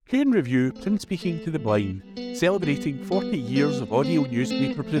Cune Review print speaking to the blind, celebrating 40 years of audio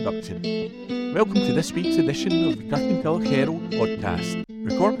newspaper production. Welcome to this week's edition of the Kirkintilloch Herald podcast,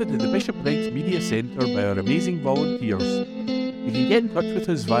 recorded at the Bishopbriggs Media Centre by our amazing volunteers. You can get in touch with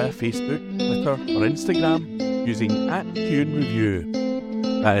us via Facebook, Twitter or Instagram using @CuneReview.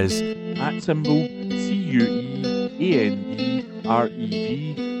 That is @symbol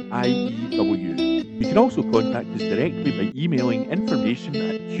CUEANDREVIEW. You can also contact us directly by emailing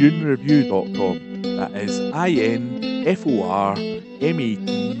information@cunereview.com. That is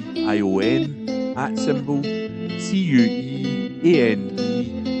INFORMATION @symbol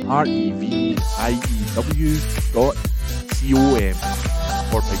CUEANDREVIEW.com,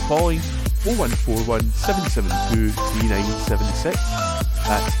 or by calling 0141 772 3976.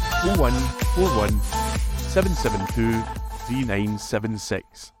 That's 0141 772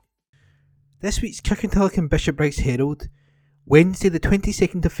 3976. This week's Kirkintilloch and Bishopbriggs Herald, Wednesday the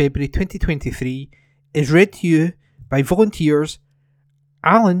 22nd of February 2023, is read to you by volunteers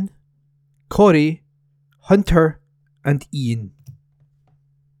Alan, Corey, Hunter and Ian.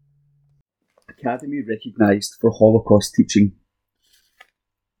 Academy recognised for Holocaust teaching.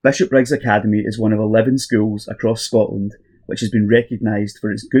 Bishopbriggs Academy is one of 11 schools across Scotland which has been recognised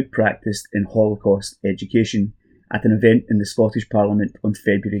for its good practice in Holocaust education at an event in the Scottish Parliament on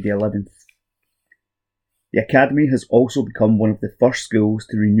February the 11th. The Academy has also become one of the first schools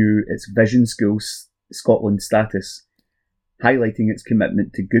to renew its Vision School Scotland status, highlighting its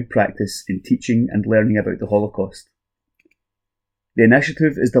commitment to good practice in teaching and learning about the Holocaust. The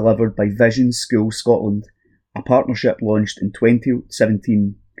initiative is delivered by Vision School Scotland, a partnership launched in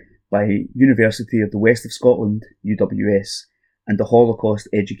 2017 by University of the West of Scotland, UWS, and the Holocaust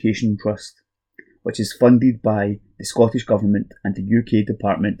Education Trust, which is funded by the Scottish Government and the UK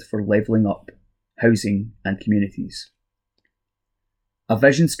Department for Levelling Up, Housing and Communities. A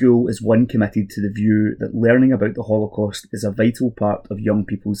Vision School is one committed to the view that learning about the Holocaust is a vital part of young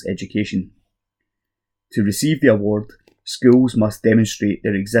people's education. To receive the award, schools must demonstrate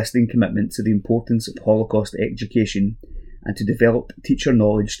their existing commitment to the importance of Holocaust education and to develop teacher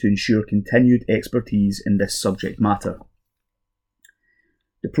knowledge to ensure continued expertise in this subject matter.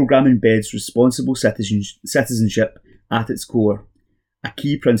 The programme embeds responsible citizenship at its core, a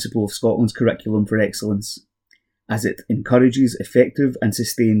key principle of Scotland's curriculum for excellence, as it encourages effective and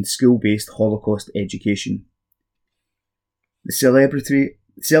sustained school-based Holocaust education. The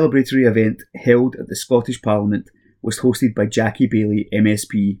celebratory event held at the Scottish Parliament was hosted by Jackie Bailey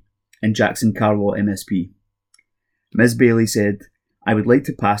MSP and Jackson Carlaw MSP. Ms Bailey said, "I would like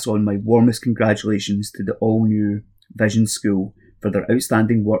to pass on my warmest congratulations to the all-new Vision School for their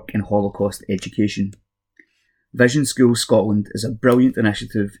outstanding work in Holocaust education. Vision School Scotland is a brilliant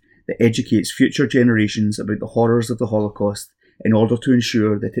initiative that educates future generations about the horrors of the Holocaust in order to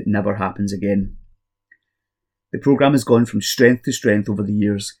ensure that it never happens again. The programme has gone from strength to strength over the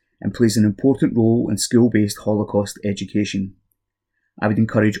years and plays an important role in school-based Holocaust education. I would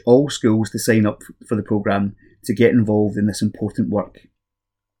encourage all schools to sign up for the programme to get involved in this important work."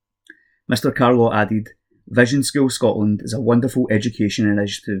 Mr Carlaw added, "Vision School Scotland is a wonderful education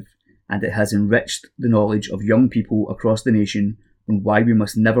initiative and it has enriched the knowledge of young people across the nation on why we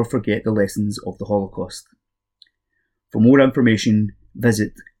must never forget the lessons of the Holocaust. For more information,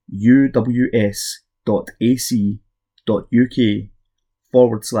 visit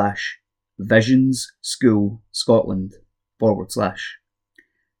uws.ac.uk/Visions School Scotland /.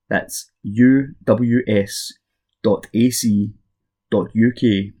 That's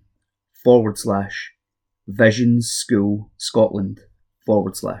uws.ac.uk/Visions School Scotland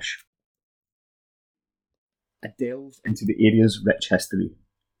 /. A delve into the area's rich history.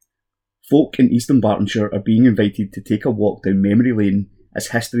 Folk in East Dunbartonshire are being invited to take a walk down memory lane as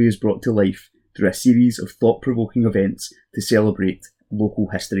history is brought to life through a series of thought-provoking events to celebrate Local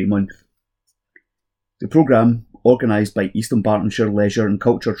History Month. The programme, organised by East Dunbartonshire Leisure and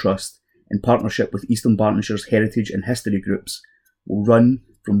Culture Trust in partnership with East Dunbartonshire's Heritage and History Groups, will run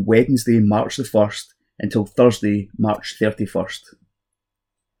from Wednesday, March the 1st until Thursday, March 31st.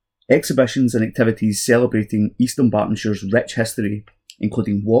 Exhibitions and activities celebrating East Dunbartonshire's rich history,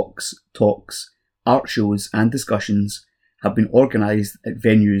 including walks, talks, art shows and discussions, have been organised at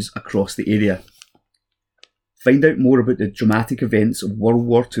venues across the area. Find out more about the dramatic events of World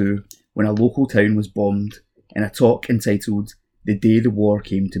War II when a local town was bombed in a talk entitled "The Day the War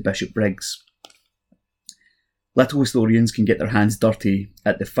Came to Bishopbriggs." Little historians can get their hands dirty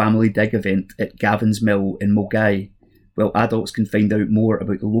at the Family Dig event at Gavin's Mill in Mulgai, while adults can find out more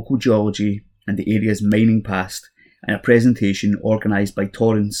about the local geology and the area's mining past in a presentation organised by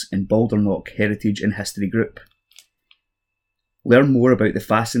Torrance and Balderknock Heritage and History Group. Learn more about the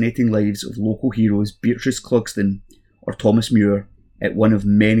fascinating lives of local heroes Beatrice Clugston or Thomas Muir at one of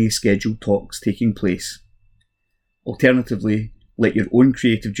many scheduled talks taking place. Alternatively, let your own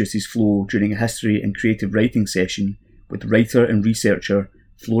creative juices flow during a history and creative writing session with writer and researcher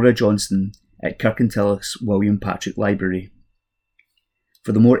Flora Johnston at Kirkintilloch's William Patrick Library.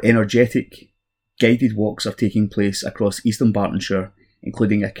 For the more energetic, guided walks are taking place across East Dunbartonshire,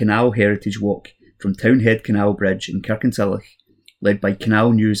 including a canal heritage walk from Townhead Canal Bridge in Kirkintilloch, led by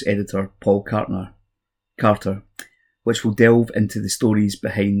Canal News editor Paul Carter, which will delve into the stories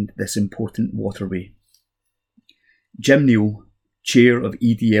behind this important waterway. Jim Neal, chair of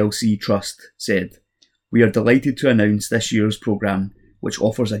EDLC Trust, said, "We are delighted to announce this year's programme, which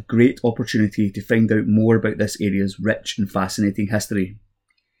offers a great opportunity to find out more about this area's rich and fascinating history.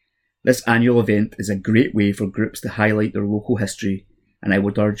 This annual event is a great way for groups to highlight their local history, and I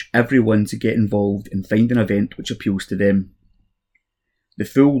would urge everyone to get involved and find an event which appeals to them. The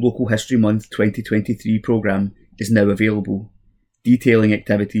full Local History Month 2023 programme is now available, detailing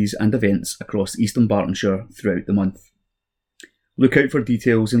activities and events across East Dunbartonshire throughout the month. Look out for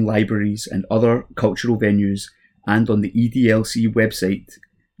details in libraries and other cultural venues and on the EDLC website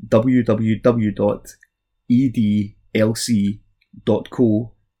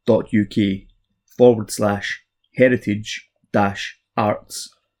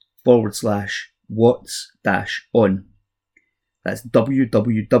That's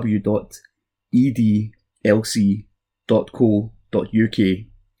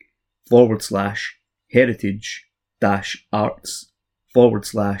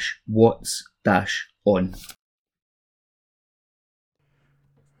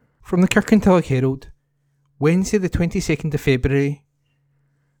From the Kirkintilloch Herald, Wednesday the 22nd of February.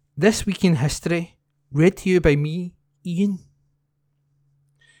 This Week in History, read to you by me, Ian.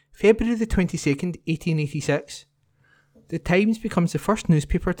 February the 22nd, 1886. The Times becomes the first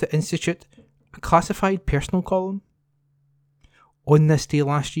newspaper to institute a classified personal column. On this day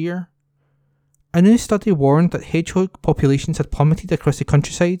last year, a new study warned that hedgehog populations had plummeted across the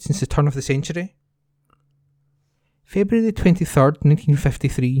countryside since the turn of the century. February the 23rd,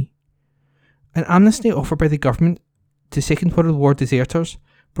 1953. An amnesty offered by the government to Second World War deserters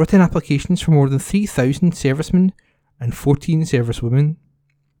brought in applications for more than 3,000 servicemen and 14 servicewomen.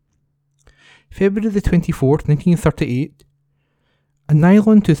 February the 24th, 1938. A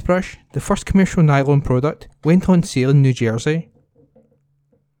nylon toothbrush, the first commercial nylon product, went on sale in New Jersey.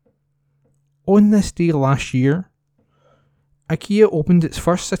 On this day last year, IKEA opened its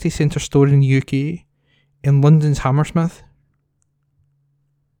first city centre store in the UK, in London's Hammersmith.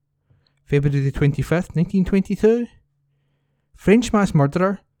 February the 25th, 1922. French mass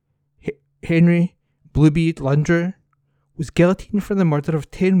murderer Henry Bluebeard Landru was guillotined for the murder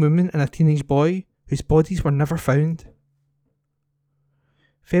of 10 women and a teenage boy whose bodies were never found.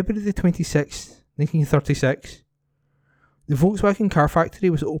 February the 26th, 1936. The Volkswagen car factory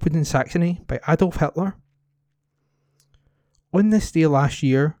was opened in Saxony by Adolf Hitler. On this day last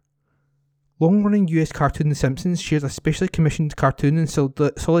year, long-running US cartoon The Simpsons shared a specially commissioned cartoon in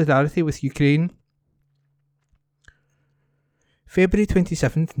solidarity with Ukraine. February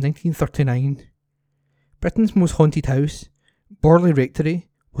 27th, 1939. Britain's most haunted house, Borley Rectory,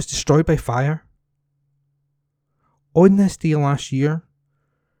 was destroyed by fire. On this day last year,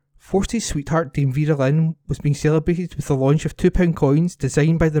 Forster's sweetheart Dame Vera Lynn was being celebrated with the launch of £2 coins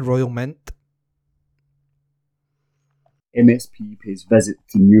designed by the Royal Mint. MSP pays visit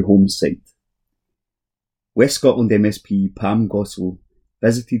to new home site. West Scotland MSP Pam Goswell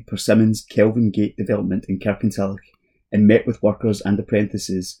visited Persimmon's Kelvin Gate development in Kirkintilloch and met with workers and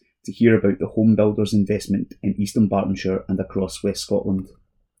apprentices to hear about the home builders' investment in East Dunbartonshire and across West Scotland.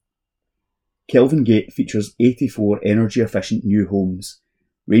 Kelvin Gate features 84 energy-efficient new homes,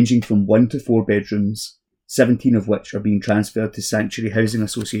 ranging from 1 to 4 bedrooms, 17 of which are being transferred to Sanctuary Housing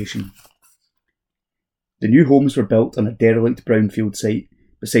Association. The new homes were built on a derelict brownfield site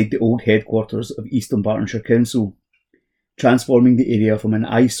beside the old headquarters of East Dunbartonshire Council, transforming the area from an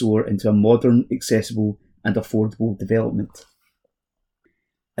eyesore into a modern, accessible and affordable development.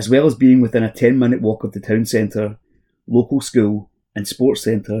 As well as being within a 10-minute walk of the town centre, local school and sports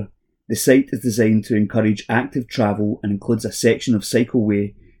centre, the site is designed to encourage active travel and includes a section of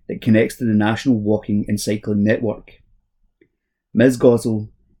cycleway that connects to the National Walking and Cycling Network. Ms Goswell,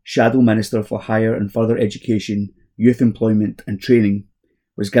 Shadow Minister for Higher and Further Education, Youth Employment and Training,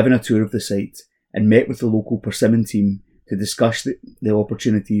 was given a tour of the site and met with the local Persimmon team to discuss the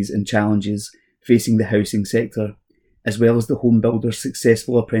opportunities and challenges facing the housing sector, as well as the Home Builders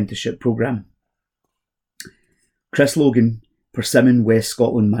Successful Apprenticeship Programme. Chris Logan, Persimmon West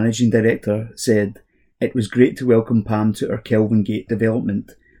Scotland Managing Director, said, It was great to welcome Pam to our Kelvin Gate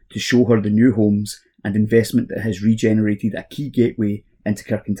development to show her the new homes and investment that has regenerated a key gateway into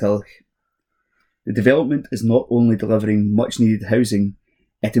Kirkintilloch. The development is not only delivering much needed housing,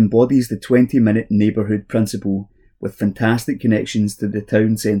 it embodies the 20-minute neighbourhood principle with fantastic connections to the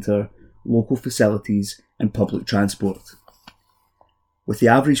town centre, local facilities and public transport. With the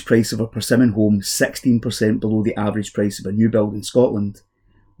average price of a Persimmon home 16% below the average price of a new build in Scotland,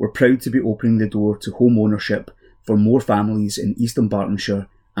 we're proud to be opening the door to home ownership for more families in East Dunbartonshire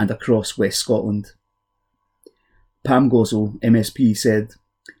and across West Scotland. Pam Gosel, MSP, said,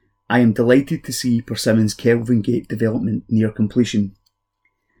 "I am delighted to see Persimmon's Kelvin Gate development near completion.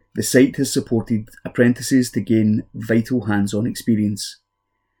 The site has supported apprentices to gain vital hands-on experience.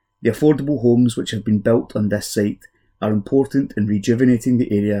 The affordable homes which have been built on this site are important in rejuvenating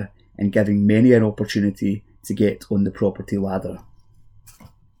the area and giving many an opportunity to get on the property ladder."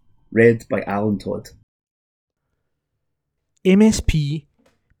 Read by Alan Todd. MSP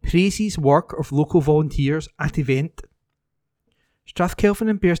praises work of local volunteers at event. Strathkelvin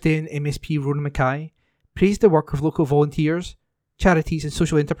and Bearsden MSP Rona Mackay praised the work of local volunteers, charities and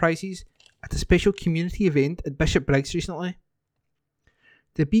social enterprises at a special community event at Bishopbriggs recently.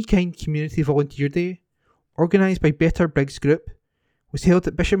 The Be Kind Community Volunteer Day, organised by Better Briggs Group, was held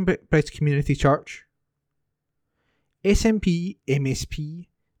at Bishopbriggs Community Church. SNP MSP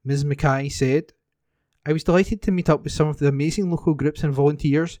Ms Mackay said, "I was delighted to meet up with some of the amazing local groups and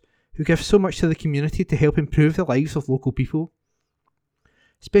volunteers who give so much to the community to help improve the lives of local people.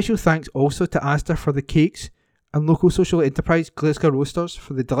 Special thanks also to Asda for the cakes and local social enterprise Glasgow Roasters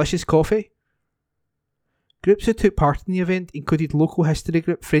for the delicious coffee." Groups who took part in the event included local history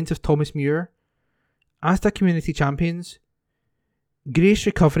group Friends of Thomas Muir, Asda Community Champions, Grace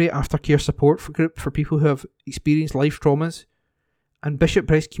Recovery Aftercare Support Group for people who have experienced life traumas, and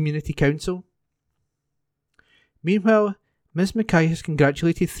Bishopbriggs Community Council. Meanwhile, Ms Mackay has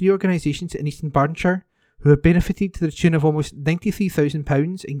congratulated 3 organisations in East Dunbartonshire who have benefited to the tune of almost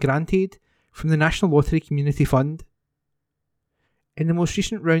 £93,000 in grant aid from the National Lottery Community Fund. In the most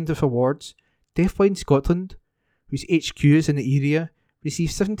recent round of awards, Deafblind Scotland, whose HQ is in the area,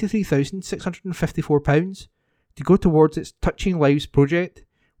 received £73,654 to go towards its Touching Lives project,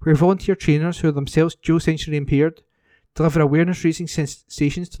 where volunteer trainers who are themselves dual-sensory impaired deliver awareness-raising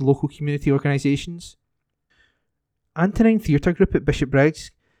sessions to local community organisations. Antonine Theatre Group at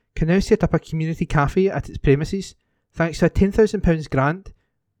Bishopbriggs can now set up a community cafe at its premises thanks to a £10,000 grant,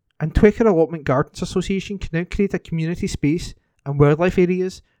 and Twecker Allotment Gardens Association can now create a community space and wildlife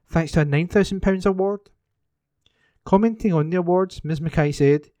areas thanks to a £9,000 award. Commenting on the awards, Ms Mackay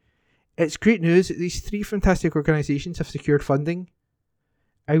said, "It's great news that these 3 fantastic organisations have secured funding.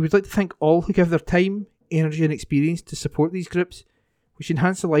 I would like to thank all who give their time, energy and experience to support these groups, which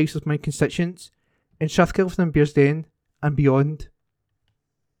enhance the lives of my constituents in Strathkelvin and Bearsden and beyond."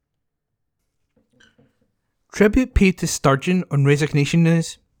 Tribute paid to Sturgeon on resignation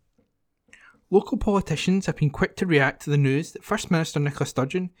news. Local politicians have been quick to react to the news that First Minister Nicola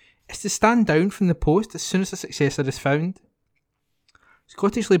Sturgeon is to stand down from the post as soon as a successor is found.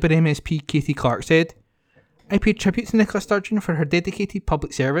 Scottish Labour MSP Katie Clark said, "I paid tribute to Nicola Sturgeon for her dedicated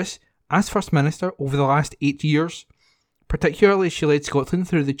public service as First Minister over the last 8 years, particularly as she led Scotland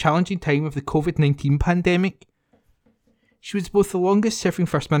through the challenging time of the COVID-19 pandemic. She was both the longest serving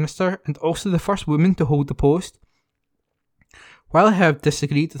First Minister and also the first woman to hold the post. While I have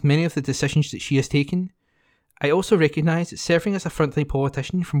disagreed with many of the decisions that she has taken, I also recognise that serving as a frontline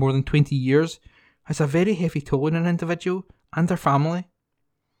politician for more than 20 years has a very heavy toll on an individual and their family.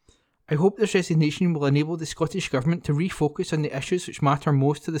 I hope this resignation will enable the Scottish Government to refocus on the issues which matter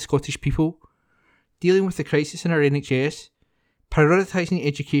most to the Scottish people, dealing with the crisis in our NHS, prioritising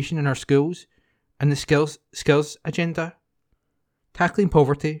education in our schools and the skills agenda, tackling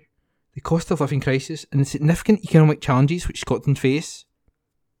poverty, the cost of living crisis and the significant economic challenges which Scotland face."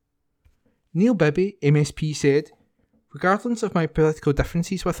 Neil Bibby, MSP, said, "Regardless of my political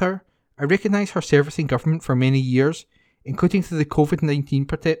differences with her, I recognise her service in government for many years, including through the COVID-19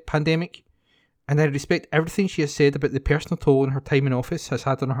 pandemic, and I respect everything she has said about the personal toll her time in office has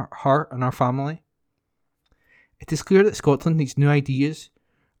had on her and our family. It is clear that Scotland needs new ideas,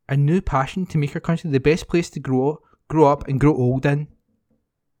 a new passion to make our country the best place to grow up and grow old in.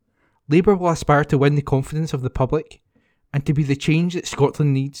 Labour will aspire to win the confidence of the public and to be the change that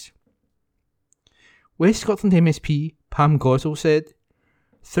Scotland needs." West Scotland MSP Pam Gosel said,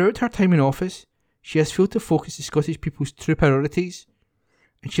 "Throughout her time in office, she has failed to focus the Scottish people's true priorities,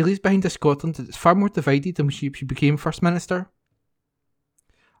 and she leaves behind a Scotland that is far more divided than when she became First Minister.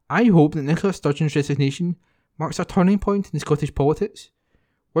 I hope that Nicola Sturgeon's resignation marks a turning point in Scottish politics,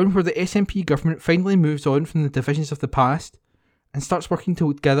 one where the SNP government finally moves on from the divisions of the past and starts working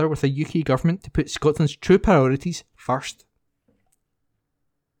together with the UK government to put Scotland's true priorities first.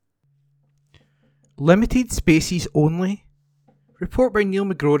 Limited spaces only. Report by Neil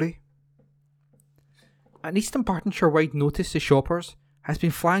McGrory. An East Dunbartonshire-wide notice to shoppers has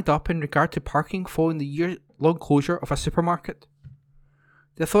been flagged up in regard to parking following the year-long closure of a supermarket.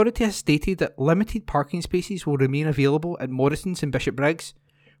 The authority has stated that limited parking spaces will remain available at Morrison's in Bishopbriggs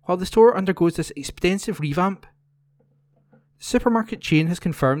while the store undergoes this extensive revamp. The supermarket chain has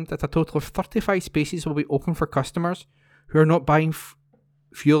confirmed that a total of 35 spaces will be open for customers who are not buying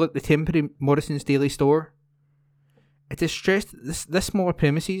fuel at the temporary Morrison's Daily store. It is stressed that this smaller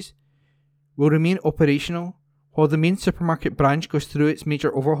premises will remain operational while the main supermarket branch goes through its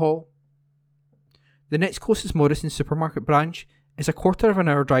major overhaul. The next closest Morrison's supermarket branch is a quarter of an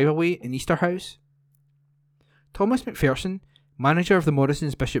hour drive away in Easterhouse. Thomas McPherson, manager of the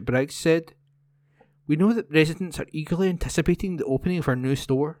Morrison's Bishopbriggs, said, "We know that residents are eagerly anticipating the opening of our new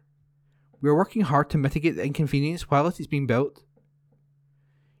store. We are working hard to mitigate the inconvenience while it is being built."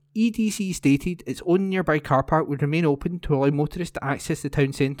 EDC stated its own nearby car park would remain open to allow motorists to access the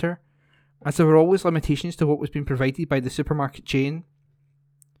town centre, as there were always limitations to what was being provided by the supermarket chain.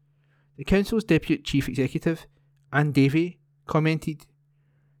 The council's Deputy Chief Executive, Anne Davey, commented,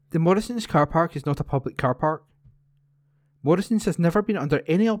 "The Morrison's car park is not a public car park. Morrison's has never been under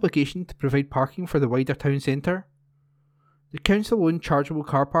any obligation to provide parking for the wider town centre. The council-owned chargeable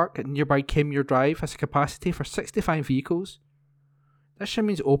car park at nearby Kenmure Drive has a capacity for 65 vehicles. This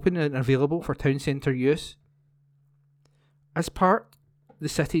remains open and available for town centre use. As part of the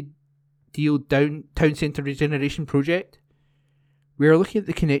City Deal Town Centre Regeneration Project, we are looking at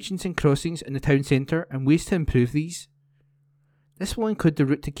the connections and crossings in the town centre and ways to improve these. This will include the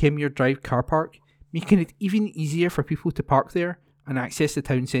route to Kenmure Drive car park, making it even easier for people to park there and access the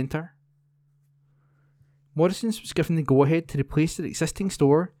town centre." Morrison's was given the go-ahead to replace their existing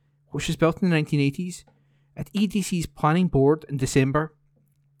store, which was built in the 1980s, at EDC's planning board in December.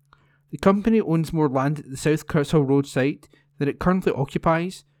 The company owns more land at the South Cresswell Road site than it currently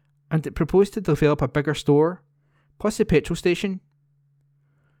occupies, and it proposed to develop a bigger store, plus a petrol station.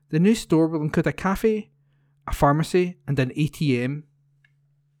 The new store will include a cafe, a pharmacy and an ATM.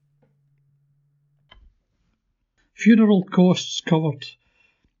 Funeral costs covered.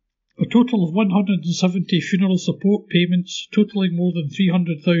 A total of 170 funeral support payments totalling more than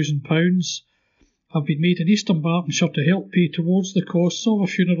 £300,000 have been made in East Dunbartonshire to help pay towards the costs of a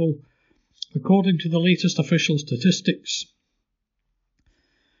funeral, according to the latest official statistics.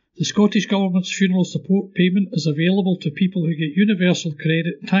 The Scottish Government's funeral support payment is available to people who get universal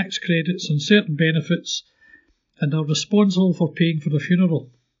credit, tax credits and certain benefits and are responsible for paying for the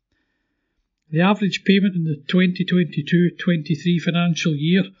funeral. The average payment in the 2022-23 financial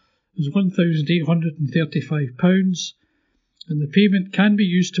year is £1,835, and the payment can be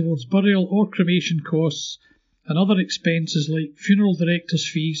used towards burial or cremation costs and other expenses like funeral directors'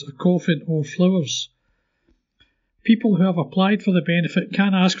 fees, a coffin or flowers. People who have applied for the benefit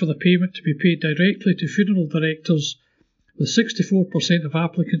can ask for the payment to be paid directly to funeral directors, with 64% of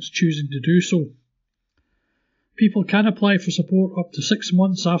applicants choosing to do so. People can apply for support up to 6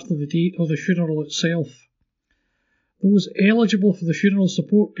 months after the date of the funeral itself. Those eligible for the funeral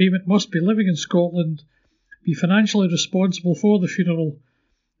support payment must be living in Scotland, be financially responsible for the funeral,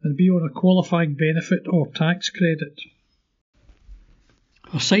 and be on a qualifying benefit or tax credit.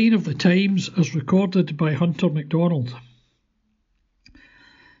 A sign of the times as recorded by Hunter MacDonald.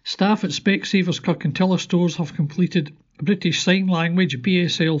 Staff at Specsavers Kirkintilloch stores have completed British Sign Language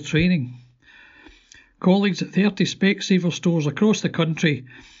BSL training. Colleagues at 30 Specsavers stores across the country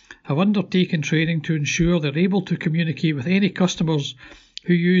have undertaken training to ensure they're able to communicate with any customers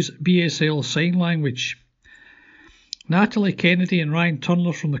who use BSL Sign Language. Natalie Kennedy and Ryan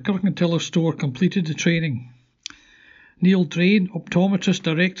Turner from the Kirkintilloch store completed the training. Neil Drain, optometrist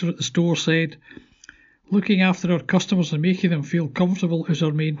director at the store, said, "Looking after our customers and making them feel comfortable is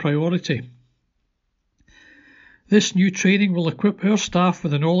our main priority. This new training will equip our staff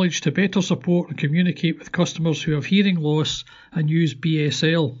with the knowledge to better support and communicate with customers who have hearing loss and use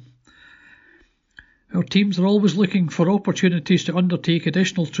BSL. Our teams are always looking for opportunities to undertake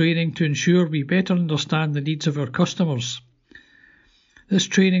additional training to ensure we better understand the needs of our customers. This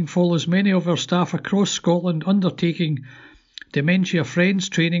training follows many of our staff across Scotland undertaking Dementia Friends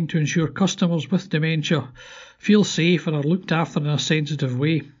training to ensure customers with dementia feel safe and are looked after in a sensitive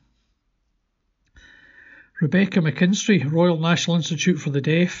way." Rebecca McKinstry, Royal National Institute for the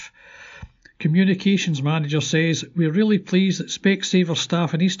Deaf, Communications Manager, says, "We're really pleased that Specsavers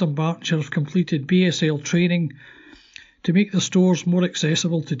staff in East Dunbartonshire have completed BSL training to make the stores more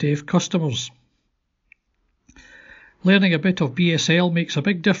accessible to deaf customers. Learning a bit of BSL makes a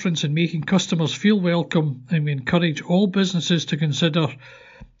big difference in making customers feel welcome, and we encourage all businesses to consider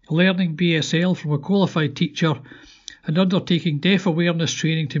learning BSL from a qualified teacher and undertaking deaf awareness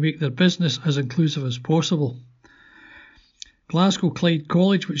training to make their business as inclusive as possible. Glasgow Clyde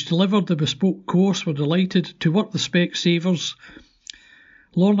College, which delivered the bespoke course, were delighted to work with Specsavers.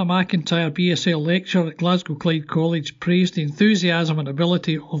 Lorna McIntyre, BSL lecturer at Glasgow Clyde College, praised the enthusiasm and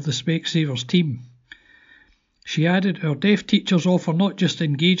ability of the Specsavers team. She added, "Our deaf teachers offer not just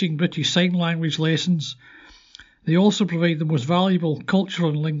engaging British Sign Language lessons, they also provide the most valuable cultural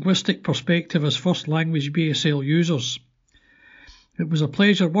and linguistic perspective as first language BSL users. It was a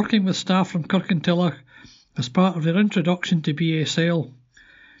pleasure working with staff from Kirkintilloch as part of their introduction to BSL.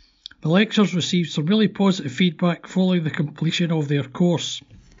 The lecturers received some really positive feedback following the completion of their course."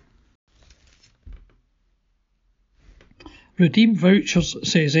 Redeem vouchers,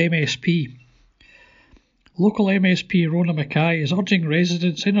 says MSP. Local MSP Rona Mackay is urging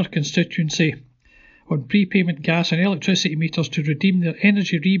residents in her constituency on prepayment gas and electricity meters to redeem their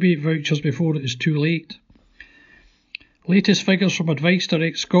energy rebate vouchers before it is too late. Latest figures from Advice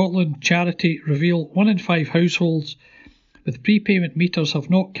Direct Scotland charity reveal 1 in 5 households with prepayment meters have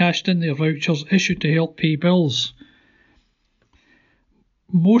not cashed in their vouchers issued to help pay bills.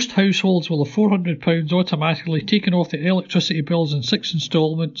 Most households will have £400 automatically taken off their electricity bills in 6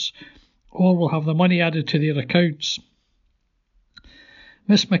 instalments, or will have the money added to their accounts.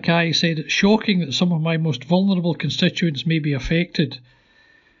 Miss Mackay said, "It's shocking that some of my most vulnerable constituents may be affected.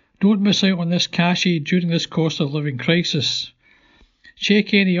 Don't miss out on this cash aid during this cost of living crisis.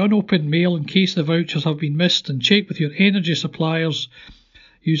 Check any unopened mail in case the vouchers have been missed, and check with your energy suppliers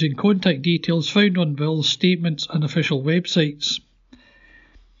using contact details found on bills, statements and official websites.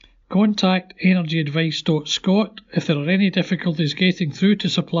 Contact energyadvice.scot if there are any difficulties getting through to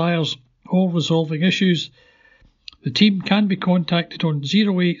suppliers or resolving issues. The team can be contacted on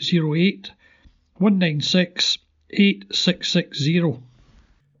 0808 196 8660.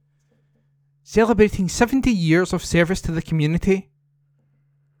 Celebrating 70 years of service to the community.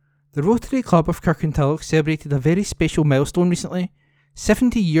 The Rotary Club of Kirkintilloch celebrated a very special milestone recently,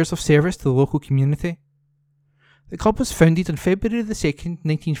 70 years of service to the local community. The club was founded on February the 2nd,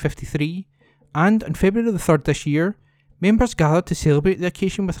 1953, and on February the 3rd this year, members gathered to celebrate the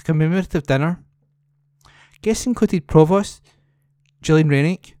occasion with a commemorative dinner. Guests included Provost Gillian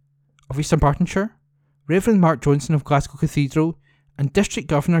Rennick of Eastern Bartonshire, Reverend Mark Johnson of Glasgow Cathedral, and District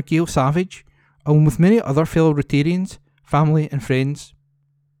Governor Gail Savage, along with many other fellow Rotarians, family and friends.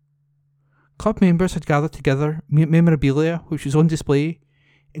 Club members had gathered together memorabilia which was on display,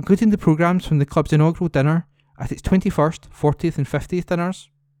 including the programmes from the club's inaugural dinner at its 21st, 40th and 50th dinners.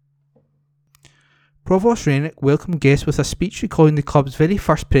 Provost Rennick welcomed guests with a speech recalling the club's very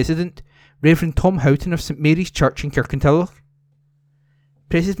first president, Reverend Tom Houghton of St Mary's Church in Kirkintilloch.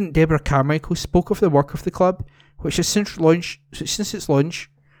 President Deborah Carmichael spoke of the work of the club, which has since its launch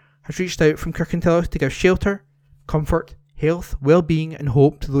has reached out from Kirkintilloch to give shelter, comfort, health, well-being and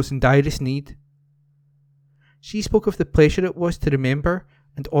hope to those in direst need. She spoke of the pleasure it was to remember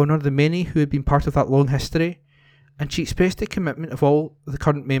and honour the many who had been part of that long history, and she expressed the commitment of all the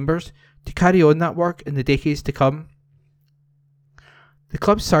current members to carry on that work in the decades to come. The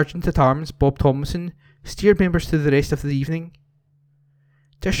club's Sergeant-at-Arms, Bob Tomlinson, steered members through the rest of the evening.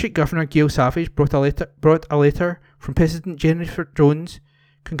 District Governor Gail Savage brought a letter from President Jennifer Jones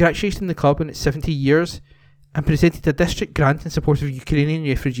congratulating the club on its 70 years and presented a district grant in support of Ukrainian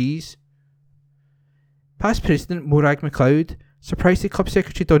refugees. Past President Morag MacLeod surprised the club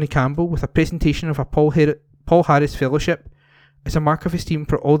secretary Donny Campbell with a presentation of a Paul Harris Fellowship as a mark of esteem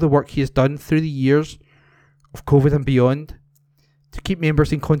for all the work he has done through the years of COVID and beyond, to keep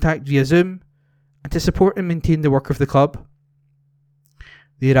members in contact via Zoom, and to support and maintain the work of the club.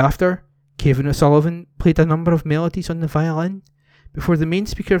 Thereafter, Kevin O'Sullivan played a number of melodies on the violin before the main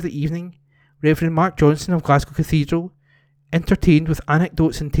speaker of the evening, Reverend Mark Johnson of Glasgow Cathedral, entertained with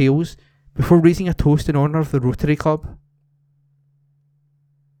anecdotes and tales before raising a toast in honour of the Rotary Club.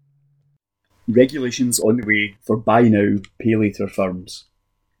 Regulations on the way for buy now, pay later firms.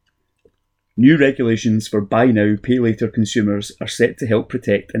 New regulations for buy now, pay later consumers are set to help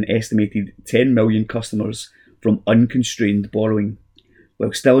protect an estimated 10 million customers from unconstrained borrowing,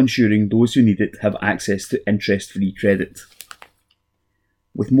 while still ensuring those who need it have access to interest-free credit.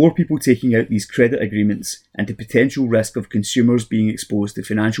 With more people taking out these credit agreements and the potential risk of consumers being exposed to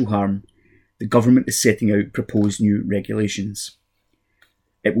financial harm, the government is setting out proposed new regulations.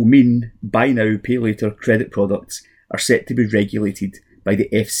 It will mean buy now, pay later credit products are set to be regulated by the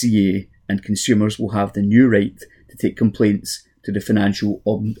FCA, and consumers will have the new right to take complaints to the Financial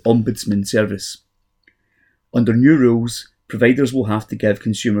Ombudsman Service. Under new rules, providers will have to give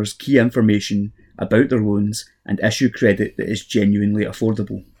consumers key information about their loans and issue credit that is genuinely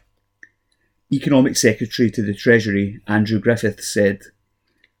affordable. Economic Secretary to the Treasury, Andrew Griffiths, said,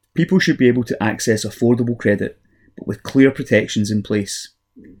 "People should be able to access affordable credit, but with clear protections in place.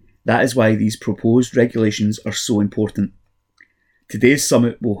 That is why these proposed regulations are so important. Today's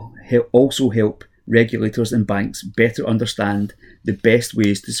summit will also help regulators and banks better understand the best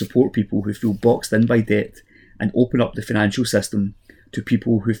ways to support people who feel boxed in by debt and open up the financial system to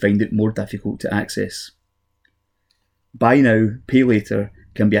people who find it more difficult to access. Buy now, pay later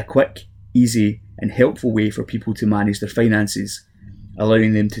can be a quick, easy and helpful way for people to manage their finances,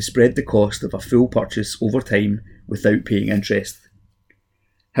 allowing them to spread the cost of a full purchase over time without paying interest.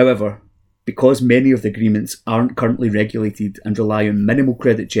 However, because many of the agreements aren't currently regulated and rely on minimal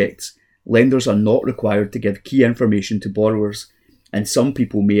credit checks, lenders are not required to give key information to borrowers, and some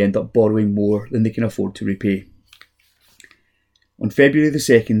people may end up borrowing more than they can afford to repay." On February the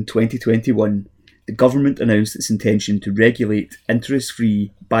 2nd, 2021, the government announced its intention to regulate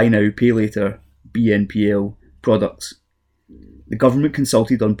interest-free Buy Now, Pay Later (BNPL) products. The government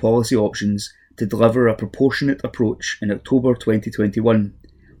consulted on policy options to deliver a proportionate approach in October 2021,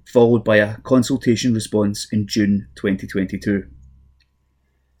 followed by a consultation response in June 2022.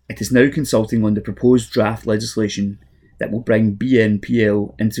 It is now consulting on the proposed draft legislation that will bring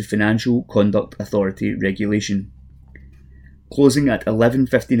BNPL into Financial Conduct Authority regulation. Closing at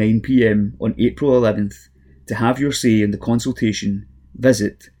 11:59 p.m. on April 11th, to have your say in the consultation,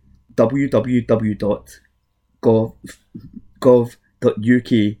 visit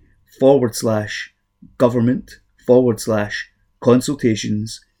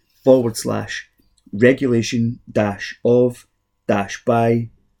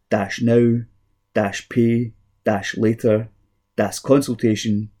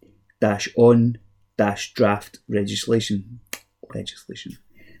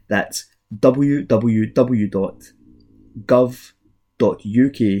That's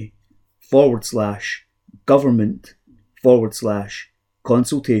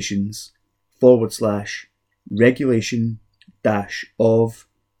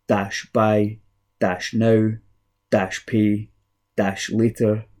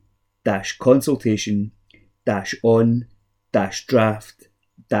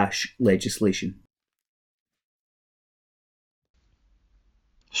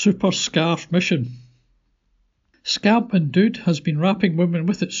Super Scarf Mission. Scamp and Dude has been wrapping women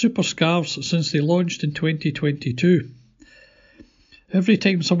with its super scarves since they launched in 2022. Every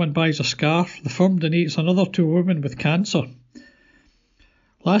time someone buys a scarf, the firm donates another to a woman with cancer.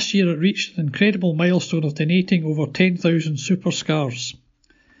 Last year it reached an incredible milestone of donating over 10,000 super scarves.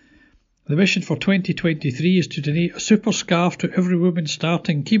 The mission for 2023 is to donate a super scarf to every woman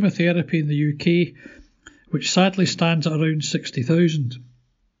starting chemotherapy in the UK, which sadly stands at around 60,000.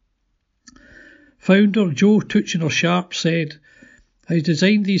 Founder Joe Tuchiner-Sharp said, "I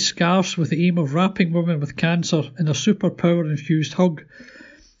designed these scarves with the aim of wrapping women with cancer in a superpower-infused hug.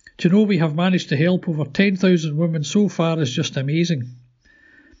 To know we have managed to help over 10,000 women so far is just amazing.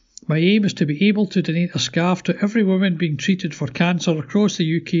 My aim is to be able to donate a scarf to every woman being treated for cancer across the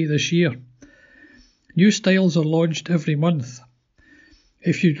UK this year. New styles are launched every month.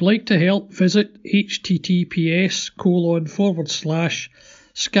 If you'd like to help, visit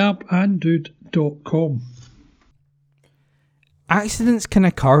https://scampanddude.com. Accidents can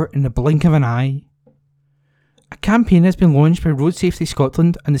occur in the blink of an eye. A campaign has been launched by Road Safety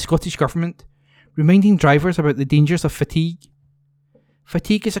Scotland and the Scottish Government, reminding drivers about the dangers of fatigue.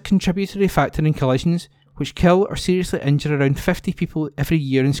 Fatigue is a contributory factor in collisions which kill or seriously injure around 50 people every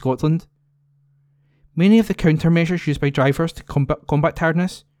year in Scotland. Many of the countermeasures used by drivers to combat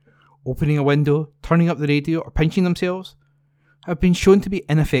tiredness, opening a window, turning up the radio or pinching themselves, have been shown to be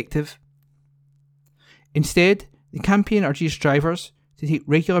ineffective. Instead, the campaign urges drivers to take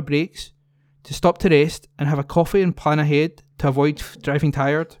regular breaks, to stop to rest and have a coffee and plan ahead to avoid driving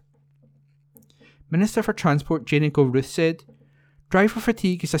tired. Minister for Transport Jenny Gilruth said, "Driver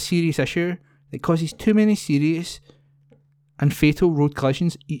fatigue is a serious issue that causes too many serious and fatal road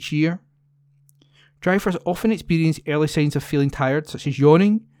collisions each year. Drivers often experience early signs of feeling tired, such as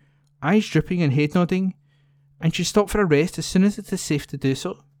yawning, eyes drooping and head nodding, and should stop for a rest as soon as it is safe to do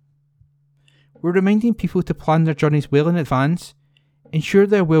so. We're reminding people to plan their journeys well in advance, ensure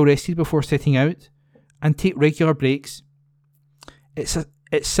they are well rested before setting out, and take regular breaks. It's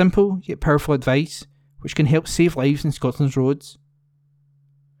simple yet powerful advice which can help save lives in Scotland's roads."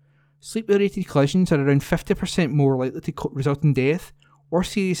 Sleep-related collisions are around 50% more likely to result in death or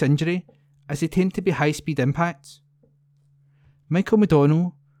serious injury as they tend to be high-speed impacts. Michael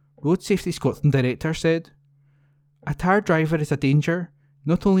McDonnell, Road Safety Scotland Director, said, "A tired driver is a danger,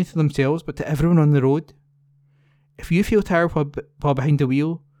 not only to themselves but to everyone on the road. If you feel tired while behind the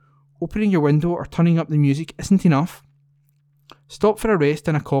wheel, opening your window or turning up the music isn't enough. Stop for a rest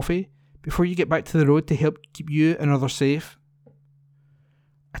and a coffee before you get back to the road to help keep you and others safe.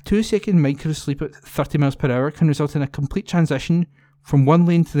 A 2-second micro sleep at 30 miles per hour can result in a complete transition from one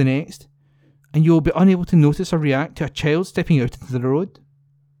lane to the next, and you will be unable to notice or react to a child stepping out into the road."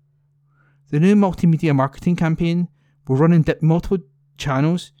 The new multimedia marketing campaign will run in multiple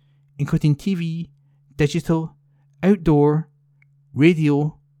channels, including TV, digital, outdoor,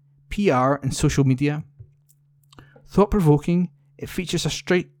 radio, PR and social media. Thought-provoking, it features a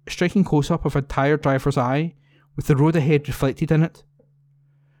striking close-up of a tired driver's eye, with the road ahead reflected in it.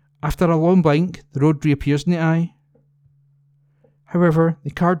 After a long blink, the road reappears in the eye. However, the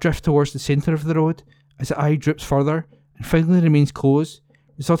car drifts towards the centre of the road as the eye droops further and finally remains closed,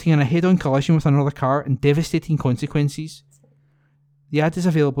 resulting in a head-on collision with another car and devastating consequences. The ad is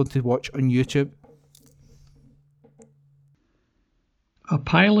available to watch on YouTube. A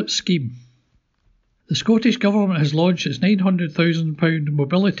pilot scheme. The Scottish Government has launched its £900,000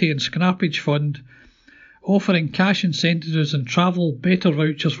 Mobility and Scrappage Fund, offering cash incentives and travel better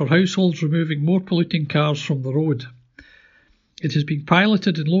vouchers for households removing more polluting cars from the road. It has been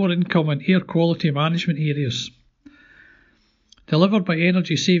piloted in lower income and air quality management areas. Delivered by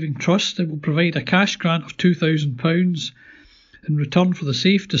Energy Saving Trust, it will provide a cash grant of £2,000 in return for the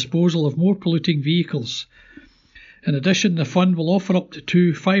safe disposal of more polluting vehicles. In addition, the fund will offer up to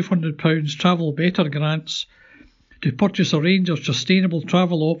two £500 Travel Better grants to purchase a range of sustainable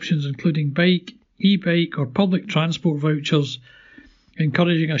travel options, including bike, e-bike or public transport vouchers,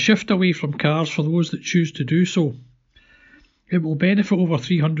 encouraging a shift away from cars for those that choose to do so. It will benefit over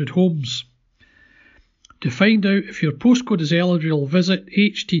 300 homes. To find out if your postcode is eligible, visit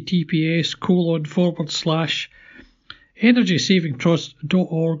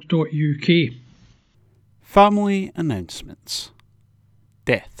https://energysavingtrust.org.uk. Family announcements.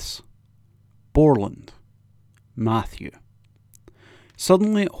 Deaths. Borland. Matthew.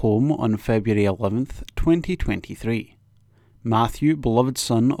 Suddenly at home on February 11th, 2023. Matthew, beloved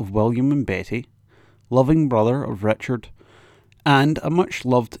son of William and Betty, loving brother of Richard, and a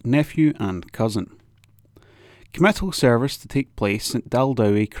much-loved nephew and cousin. Committal service to take place at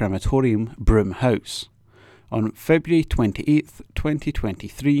Daldowie Crematorium, Broom House, on February 28th,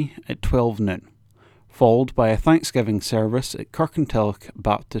 2023 at 12 noon, followed by a Thanksgiving service at Kirkintilloch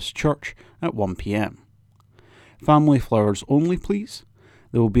Baptist Church at 1 p.m. Family flowers only, please.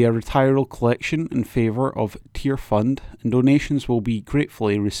 There will be a retiral collection in favour of Tier Fund, and donations will be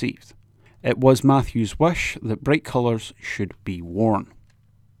gratefully received. It was Matthew's wish that bright colours should be worn.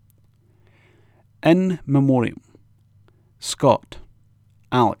 In Memoriam. Scott.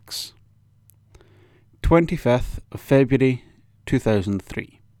 Alex. 25th of February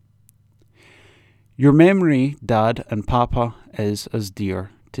 2003. Your memory, Dad and Papa, is as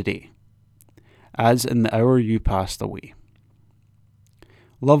dear today, as in the hour you passed away.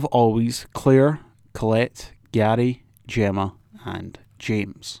 Love always, Claire, Colette, Gary, Gemma and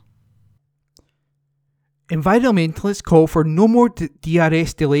James. Environmentalists call for no more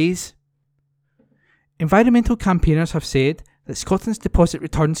DRS delays. Environmental campaigners have said that Scotland's deposit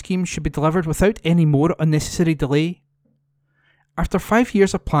return scheme should be delivered without any more unnecessary delay. After 5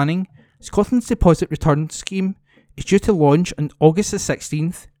 years of planning, Scotland's deposit return scheme is due to launch on August the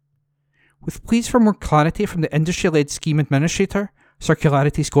 16th. With pleas for more clarity from the industry-led scheme administrator,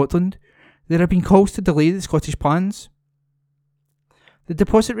 Circularity Scotland, there have been calls to delay the Scottish plans. The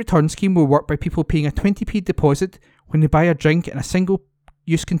deposit return scheme will work by people paying a 20p deposit when they buy a drink in a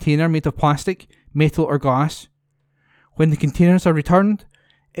single-use container made of plastic, metal or glass. When the containers are returned,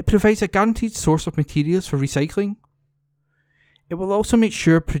 it provides a guaranteed source of materials for recycling. It will also make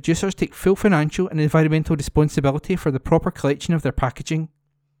sure producers take full financial and environmental responsibility for the proper collection of their packaging.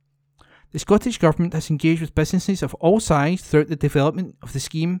 The Scottish Government has engaged with businesses of all sizes throughout the development of the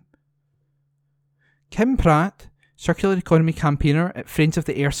scheme. Kim Pratt, Circular Economy campaigner at Friends of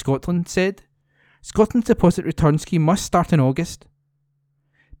the Earth Scotland, said, "Scotland's deposit return scheme must start in August.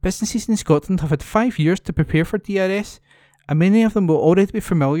 Businesses in Scotland have had 5 years to prepare for DRS, and many of them will already be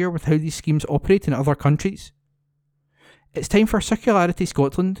familiar with how these schemes operate in other countries. It's time for Circularity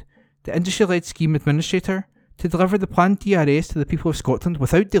Scotland, the industry-led scheme administrator, to deliver the planned DRS to the people of Scotland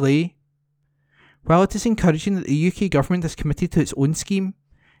without delay. While it is encouraging that the UK Government is committed to its own scheme,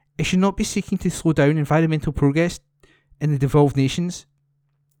 it should not be seeking to slow down environmental progress in the devolved nations.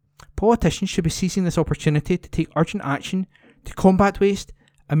 Politicians should be seizing this opportunity to take urgent action to combat waste,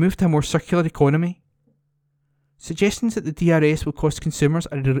 a move to a more circular economy. Suggestions that the DRS will cost consumers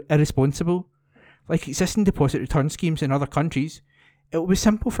are irresponsible. Like existing deposit return schemes in other countries, it will be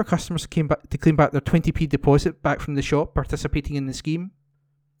simple for customers to claim back their 20p deposit back from the shop participating in the scheme.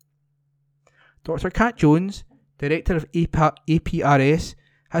 Dr. Kat Jones, Director of APRS,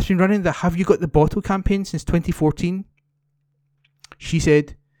 has been running the Have You Got the Bottle campaign since 2014. She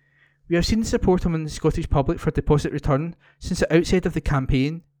said, "We have seen the support among the Scottish public for deposit return since the outset of the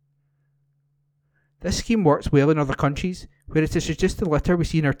campaign. This scheme works well in other countries, where it has reduced the litter we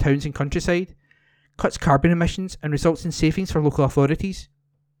see in our towns and countryside, cuts carbon emissions and results in savings for local authorities.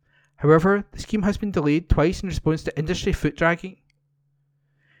 However, the scheme has been delayed twice in response to industry foot dragging.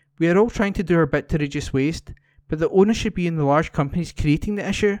 We are all trying to do our bit to reduce waste, but the onus should be on the large companies creating the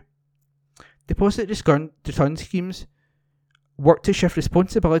issue. Deposit return schemes work to shift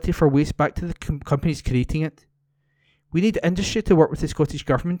responsibility for waste back to the companies creating it. We need industry to work with the Scottish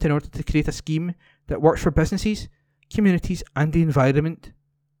Government in order to create a scheme that works for businesses, communities and the environment."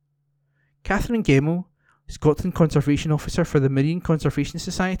 Catherine Gemmell, Scotland Conservation Officer for the Marine Conservation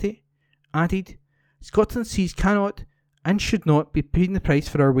Society, added, "Scotland seas cannot and should not be paying the price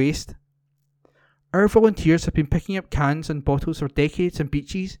for our waste. Our volunteers have been picking up cans and bottles for decades on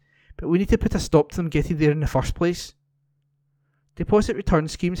beaches, but we need to put a stop to them getting there in the first place. Deposit return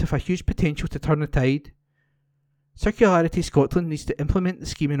schemes have a huge potential to turn the tide. Circularity Scotland needs to implement the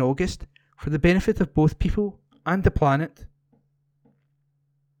scheme in August for the benefit of both people and the planet."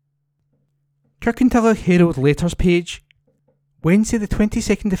 Kirkintilloch Herald Letters page, Wednesday the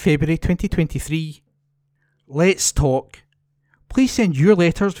 22nd of February 2023. Let's talk. Please send your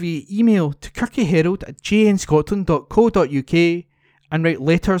letters via email to kirkyherald@jnscotland.co.uk and write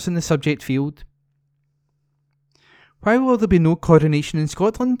letters in the subject field. Why will there be no coronation in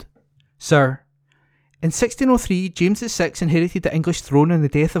Scotland? Sir, in 1603 James VI inherited the English throne on the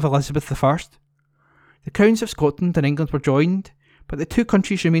death of Elizabeth I. The crowns of Scotland and England were joined, but the two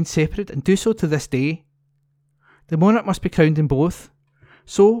countries remain separate and do so to this day. The monarch must be crowned in both.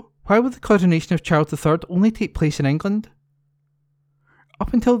 So, why will the coronation of Charles III only take place in England?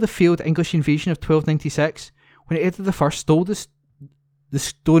 Up until the failed English invasion of 1296, when Edward I stole the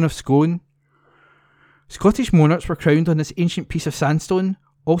Stone of Scone, Scottish monarchs were crowned on this ancient piece of sandstone,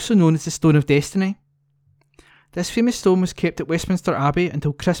 also known as the Stone of Destiny. This famous stone was kept at Westminster Abbey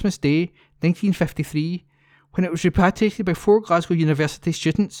until Christmas Day 1953, when it was repatriated by 4 Glasgow University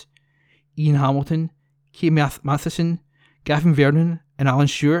students, Ian Hamilton, Kay Matheson, Gavin Vernon and Alan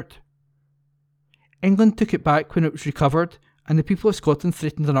Stewart. England took it back when it was recovered, and the people of Scotland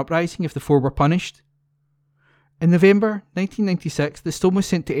threatened an uprising if the 4 were punished. In November 1996, the stone was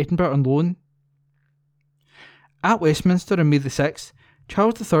sent to Edinburgh on loan. At Westminster on May the 6th,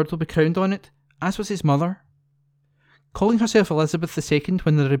 Charles III will be crowned on it, as was his mother. Calling herself Elizabeth II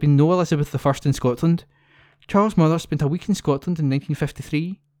when there had been no Elizabeth I in Scotland, Charles' mother spent a week in Scotland in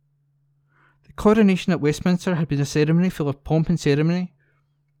 1953. The coronation at Westminster had been a ceremony full of pomp and ceremony,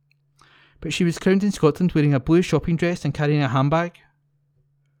 but she was crowned in Scotland wearing a blue shopping dress and carrying a handbag.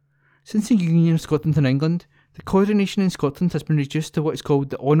 Since the union of Scotland and England, the coronation in Scotland has been reduced to what is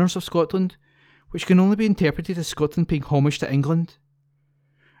called the Honours of Scotland, which can only be interpreted as Scotland paying homage to England.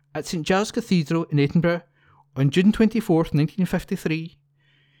 At St Giles Cathedral in Edinburgh, on June 24, 1953,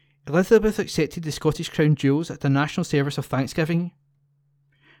 Elizabeth accepted the Scottish Crown Jewels at the national service of thanksgiving.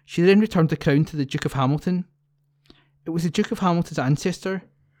 She then returned the crown to the Duke of Hamilton. It was the Duke of Hamilton's ancestor,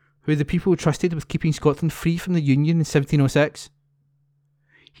 who the people trusted with keeping Scotland free from the Union in 1706.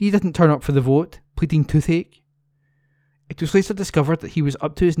 He didn't turn up for the vote, pleading toothache. It was later discovered that he was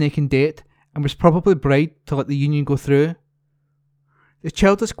up to his neck in debt and was probably bribed to let the Union go through. The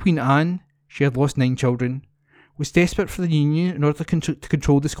childless Queen Anne, she had lost 9 children, was desperate for the Union in order to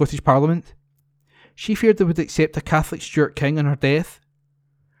control the Scottish Parliament. She feared they would accept a Catholic Stuart king on her death.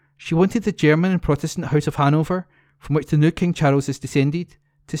 She wanted the German and Protestant House of Hanover, from which the new King Charles is descended,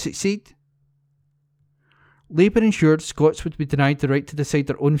 to succeed. Labour ensured Scots would be denied the right to decide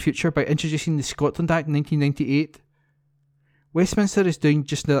their own future by introducing the Scotland Act in 1998. Westminster is doing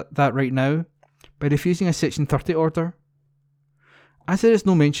just that right now, by refusing a Section 30 order. As there is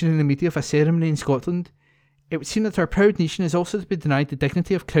no mention in the media of a ceremony in Scotland, it would seem that our proud nation is also to be denied the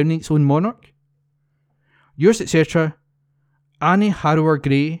dignity of crowning its own monarch. Yours, etc., Annie Harrower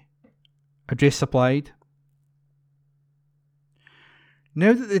Gray. Address supplied.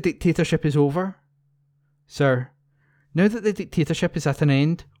 Now that the dictatorship is over, Sir, now that the dictatorship is at an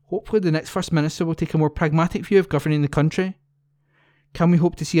end, hopefully the next First Minister will take a more pragmatic view of governing the country. Can we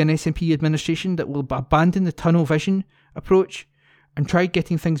hope to see an SNP administration that will abandon the tunnel vision approach and try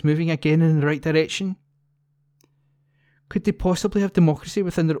getting things moving again in the right direction? Could they possibly have democracy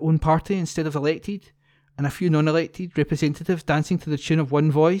within their own party instead of elected, and a few non-elected representatives dancing to the tune of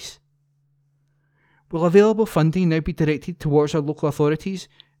one voice? Will available funding now be directed towards our local authorities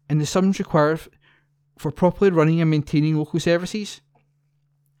and the sums required for properly running and maintaining local services?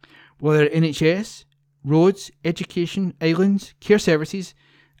 Will our NHS, roads, education, islands, care services,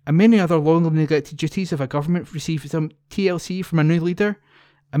 and many other long neglected duties of a government receive some TLC from a new leader,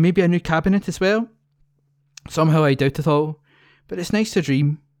 and maybe a new cabinet as well? Somehow I doubt it all, but it's nice to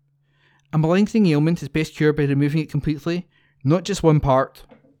dream. A malingering ailment is best cured by removing it completely, not just one part.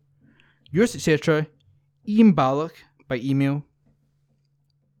 Yours, etc., Ian Balloch, by email.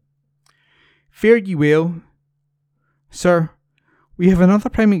 Fare ye well. Sir, we have another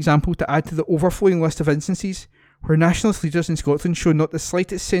prime example to add to the overflowing list of instances where nationalist leaders in Scotland show not the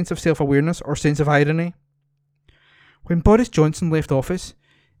slightest sense of self-awareness or sense of irony. When Boris Johnson left office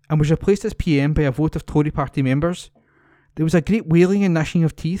and was replaced as PM by a vote of Tory party members, there was a great wailing and gnashing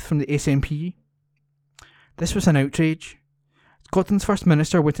of teeth from the SNP. This was an outrage. Scotland's First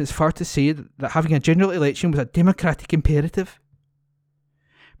Minister went as far to say that having a general election was a democratic imperative.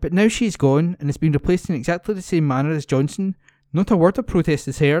 But now she is gone and has been replaced in exactly the same manner as Johnson. Not a word of protest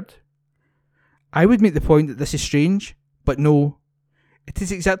is heard. I would make the point that this is strange, but no. It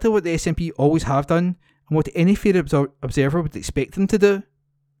is exactly what the SNP always have done, and what any fair observer would expect them to do.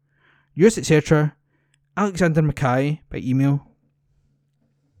 Yours, etc., Alexander Mackay, by email.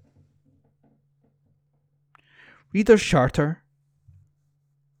 Reader's Charter.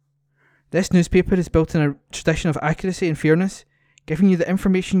 This newspaper is built in a tradition of accuracy and fairness, giving you the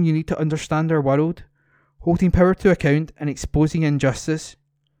information you need to understand our world, holding power to account and exposing injustice.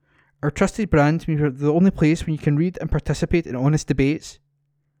 Our trusted brand means we're the only place where you can read and participate in honest debates.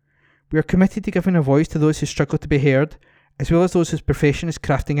 We are committed to giving a voice to those who struggle to be heard, as well as those whose profession is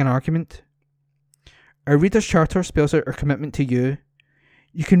crafting an argument. Our Reader's Charter spells out our commitment to you.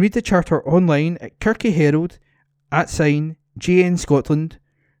 You can read the Charter online at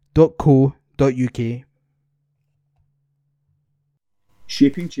kirkyherald@jnscotland.co.uk.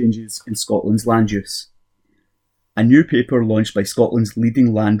 Shaping changes in Scotland's land use. A new paper launched by Scotland's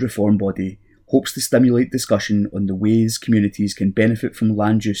leading land reform body hopes to stimulate discussion on the ways communities can benefit from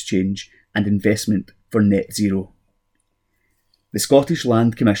land use change and investment for net zero. The Scottish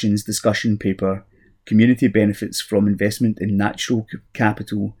Land Commission's discussion paper, Community Benefits from Investment in Natural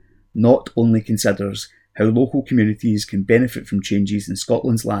Capital, not only considers how local communities can benefit from changes in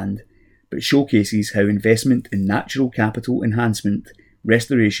Scotland's land, but showcases how investment in natural capital enhancement,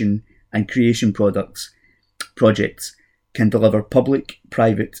 restoration and creation projects can deliver public,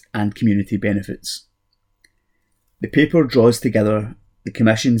 private and community benefits. The paper draws together the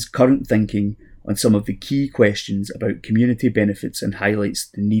Commission's current thinking on some of the key questions about community benefits and highlights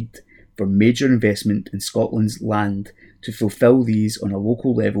the need for major investment in Scotland's land to fulfil these on a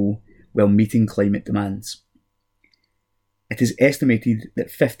local level while meeting climate demands. It is estimated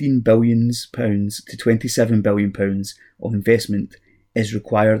that £15 billion to £27 billion of investment is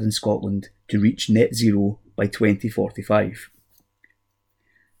required in Scotland to reach net zero by 2045.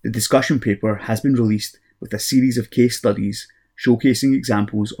 The discussion paper has been released with a series of case studies showcasing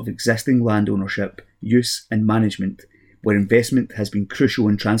examples of existing land ownership, use and management where investment has been crucial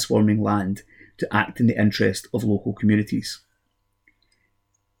in transforming land to act in the interest of local communities.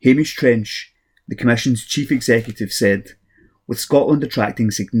 Hamish Trench, the Commission's Chief Executive, said, "With Scotland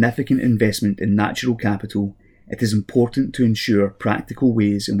attracting significant investment in natural capital, it is important to ensure practical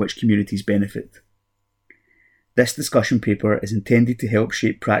ways in which communities benefit." This discussion paper is intended to help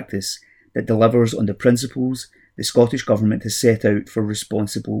shape practice that delivers on the principles the Scottish Government has set out for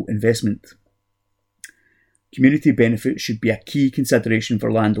responsible investment. Community benefit should be a key consideration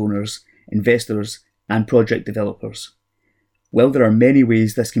for landowners, investors and project developers. While there are many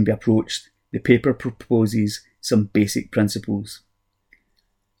ways this can be approached, the paper proposes some basic principles.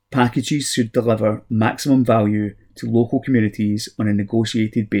 Packages should deliver maximum value to local communities on a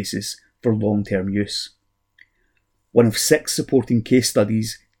negotiated basis for long-term use. One of 6 supporting case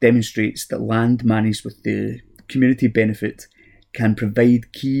studies demonstrates that land managed with the community benefit can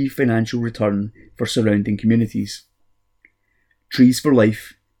provide key financial return for surrounding communities. Trees for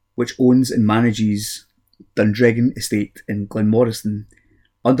Life, which owns and manages Dundregan Estate in Glenmoriston,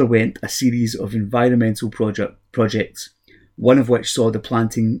 underwent a series of environmental projects, one of which saw the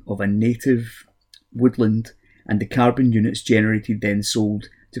planting of a native woodland and the carbon units generated then sold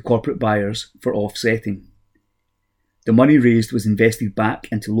to corporate buyers for offsetting. The money raised was invested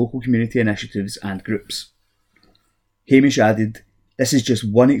back into local community initiatives and groups. Hamish added, "This is just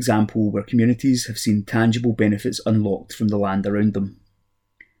one example where communities have seen tangible benefits unlocked from the land around them."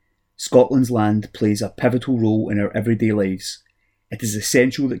 Scotland's land plays a pivotal role in our everyday lives. It is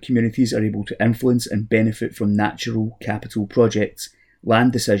essential that communities are able to influence and benefit from natural capital projects,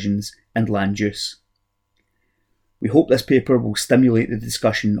 land decisions, and land use. We hope this paper will stimulate the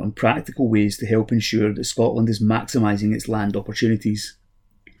discussion on practical ways to help ensure that Scotland is maximising its land opportunities.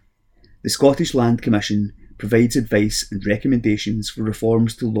 The Scottish Land Commission provides advice and recommendations for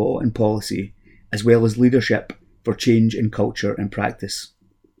reforms to law and policy, as well as leadership for change in culture and practice.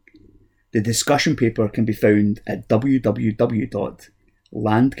 The discussion paper can be found at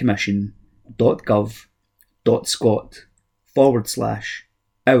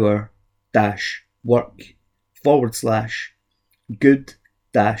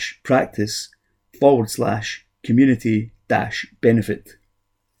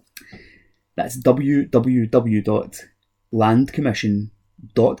That's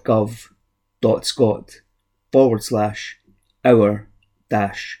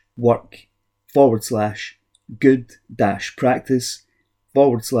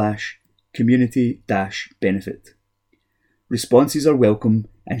Responses are welcome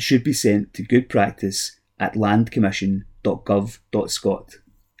and should be sent to goodpractice@landcommission.gov.scout.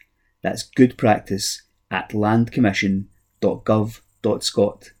 That's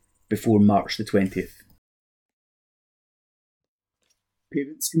goodpractice@landcommission.gov.scout before March the 20th.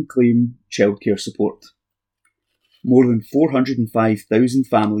 Parents can claim childcare support. More than 405,000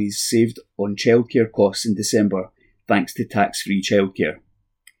 families saved on childcare costs in December thanks to tax-free childcare.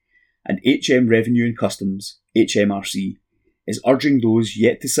 And HM Revenue and Customs, HMRC, is urging those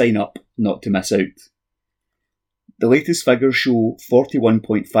yet to sign up not to miss out. The latest figures show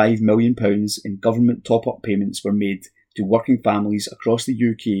 £41.5 million in government top-up payments were made to working families across the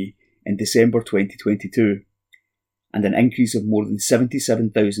UK in December 2022, and an increase of more than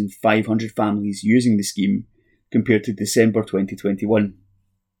 77,500 families using the scheme compared to December 2021.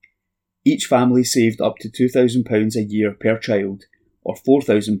 Each family saved up to £2,000 a year per child, or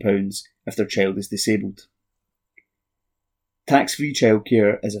 £4,000 if their child is disabled. Tax-free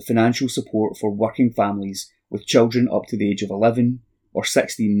childcare is a financial support for working families with children up to the age of 11 or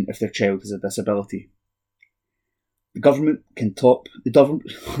 16 if their child has a disability. The government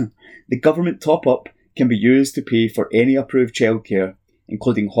top-up can be used to pay for any approved childcare,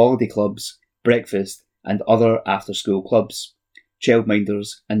 including holiday clubs, breakfast, and other after-school clubs,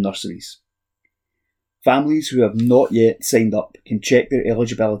 childminders and nurseries. Families who have not yet signed up can check their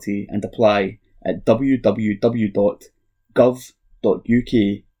eligibility and apply at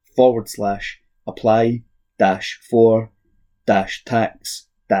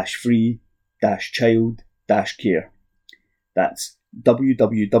That's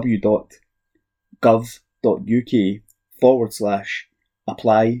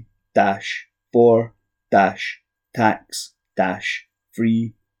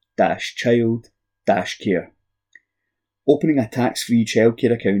Opening a tax-free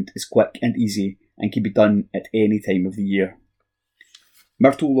childcare account is quick and easy and can be done at any time of the year.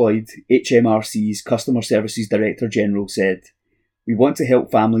 Myrtle Lloyd, HMRC's Customer Services Director General, said, "We want to help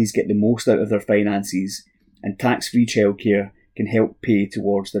families get the most out of their finances, and tax-free childcare can help pay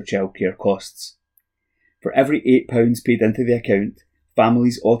towards their childcare costs. For every £8 paid into the account,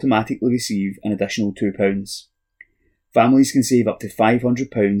 families automatically receive an additional £2. Families can save up to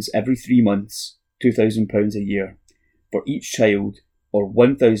 £500 every 3 months, £2,000 a year, for each child, or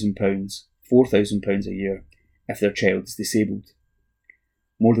 £1,000, £4,000 a year, if their child is disabled.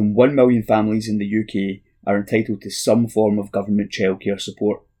 More than 1 million families in the UK are entitled to some form of government childcare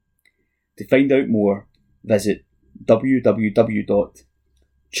support. To find out more, visit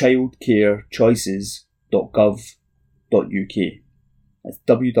www.childcarechoices.gov.uk. That's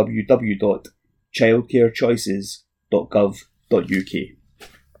www.childcarechoices.gov.uk.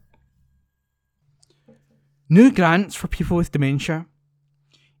 New grants for people with dementia.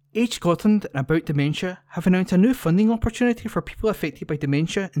 Age Scotland and About Dementia have announced a new funding opportunity for people affected by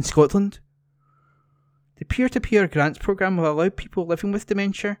dementia in Scotland. The peer-to-peer grants programme will allow people living with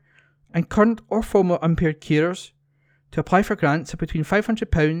dementia and current or former unpaid carers to apply for grants of between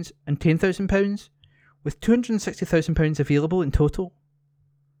 £500 and £10,000, with £260,000 available in total.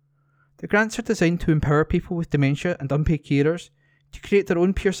 The grants are designed to empower people with dementia and unpaid carers to create their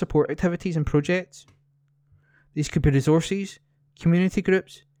own peer support activities and projects. These could be resources, community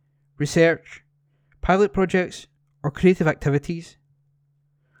groups, research, pilot projects, or creative activities.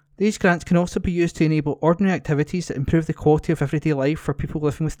 These grants can also be used to enable ordinary activities that improve the quality of everyday life for people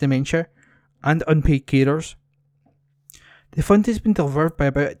living with dementia and unpaid carers. The fund has been delivered by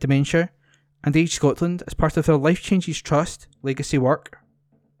About Dementia and Age Scotland as part of their Life Changes Trust legacy work.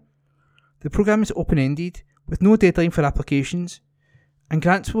 The programme is open-ended, with no deadline for applications, and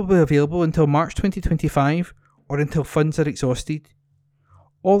grants will be available until March 2025 or until funds are exhausted.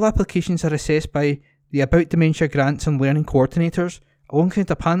 All applications are assessed by the About Dementia Grants and Learning Coordinators alongside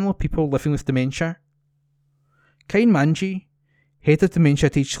a panel of people living with dementia. Kyle Manji, head of Dementia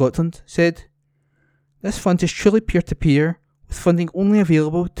at Age Scotland, said, "This fund is truly peer-to-peer, with funding only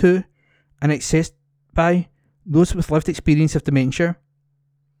available to and accessed by those with lived experience of dementia.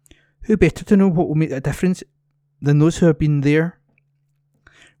 Who better to know what will make a difference than those who have been there?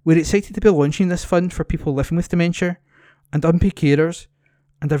 We're excited to be launching this fund for people living with dementia and unpaid carers,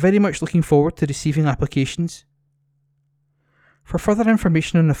 and are very much looking forward to receiving applications. For further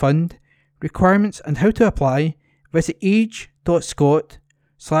information on the fund, requirements and how to apply, visit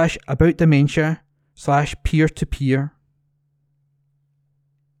age.scot/aboutdementia/peer-to-peer.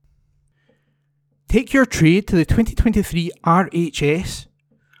 Take your trade to the 2023 RHS.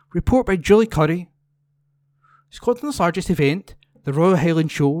 Report by Julie Curry. Scotland's largest event, the Royal Highland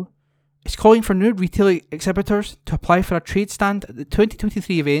Show, is calling for new retail exhibitors to apply for a trade stand at the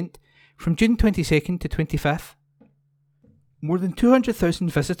 2023 event from June 22nd to 25th. More than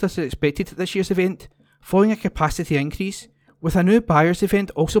 200,000 visitors are expected at this year's event, following a capacity increase, with a new buyers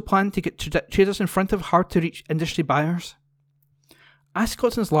event also planned to get traders in front of hard-to-reach industry buyers. As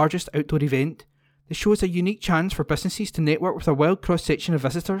Scotland's largest outdoor event, the show is a unique chance for businesses to network with a wide cross-section of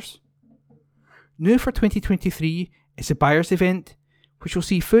visitors. New for 2023 is the buyers event, which will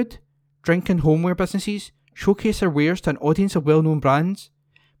see food, drink and homeware businesses showcase their wares to an audience of well-known brands,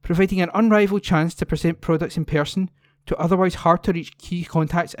 providing an unrivaled chance to present products in person to otherwise hard-to-reach key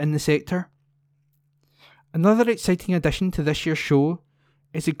contacts in the sector. Another exciting addition to this year's show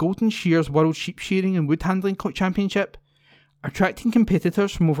is the Golden Shears World Sheep Shearing and Wood Handling Championship, attracting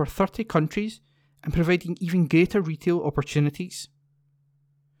competitors from over 30 countries and providing even greater retail opportunities.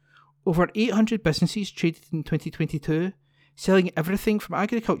 Over 800 businesses traded in 2022, selling everything from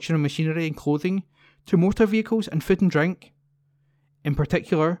agricultural machinery and clothing to motor vehicles and food and drink. In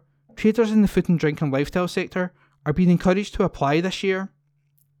particular, traders in the food and drink and lifestyle sector are being encouraged to apply this year.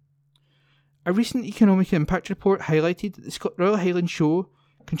 A recent economic impact report highlighted that the Royal Highland Show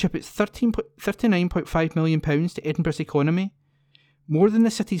contributes £39.5 million to Edinburgh's economy, more than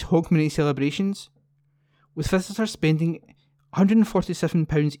the city's Hogmanay celebrations, with visitors spending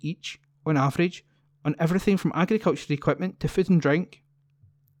 £147 each, on average, on everything from agricultural equipment to food and drink.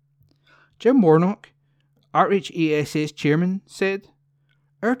 Jim Warnock, RHASS chairman, said,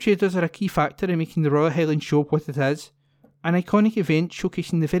 "Our traders are a key factor in making the Royal Highland Show what it is, an iconic event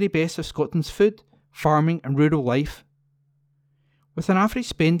showcasing the very best of Scotland's food, farming and rural life. With an average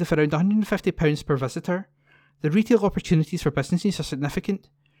spend of around £150 per visitor, the retail opportunities for businesses are significant,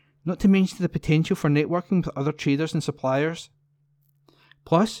 not to mention the potential for networking with other traders and suppliers.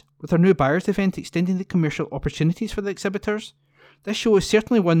 Plus, with our new buyers event extending the commercial opportunities for the exhibitors, this show is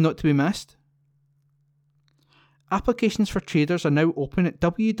certainly one not to be missed." Applications for traders are now open at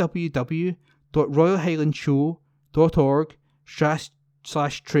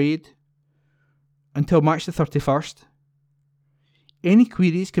www.royalhighlandshow.org/trade until March the 31st. Any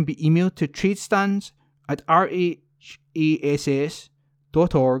queries can be emailed to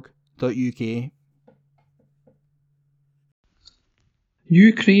tradestands@rhass.org.uk.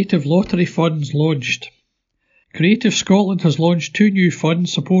 New Creative Lottery funds launched. Creative Scotland has launched 2 new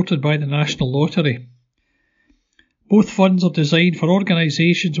funds supported by the National Lottery. Both funds are designed for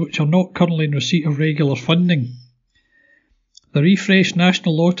organisations which are not currently in receipt of regular funding. The refreshed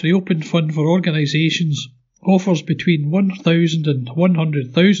National Lottery Open Fund for organisations offers between £1,000 and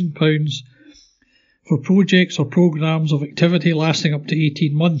 £100,000 for projects or programmes of activity lasting up to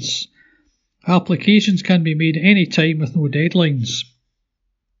 18 months. Applications can be made at any time with no deadlines.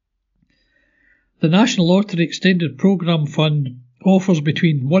 The National Lottery Extended Programme Fund offers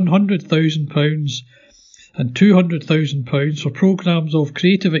between £100,000 and £200,000 for programmes of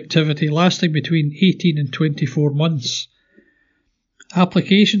creative activity lasting between 18 and 24 months.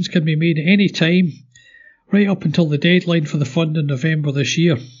 Applications can be made at any time, right up until the deadline for the fund in November this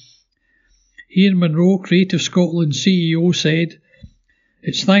year. Ian Munro, Creative Scotland CEO, said,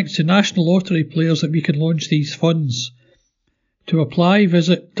 "It's thanks to National Lottery players that we can launch these funds. To apply,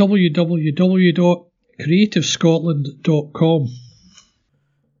 visit www.creativescotland.com.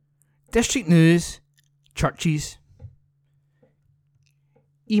 District News, Churches.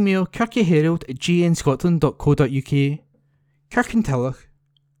 Email kirkyherald@gnscotland.co.uk. Kirkintilloch.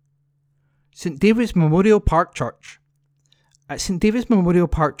 St David's Memorial Park Church. At St David's Memorial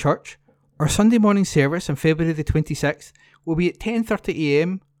Park Church, our Sunday morning service on February the 26th will be at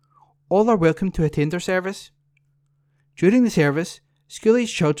 10:30am. All are welcome to attend our service. During the service,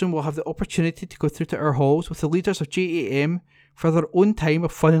 school-aged children will have the opportunity to go through to our halls with the leaders of JAM for their own time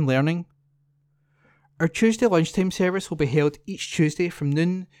of fun and learning. Our Tuesday lunchtime service will be held each Tuesday from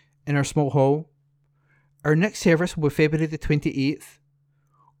noon in our small hall. Our next service will be February the 28th.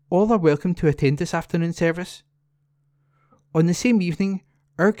 All are welcome to attend this afternoon service. On the same evening,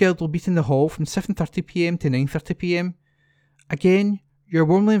 our guild will meet in the hall from 7:30pm to 9:30pm. Again, you are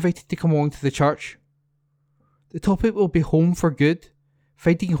warmly invited to come along to the church. The topic will be Home for Good,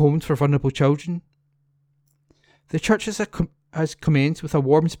 finding homes for vulnerable children. The church has commenced with a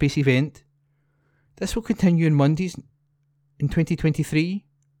warm space event. This will continue on Mondays in 2023.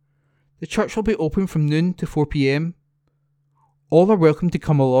 The church will be open from noon to 4pm. All are welcome to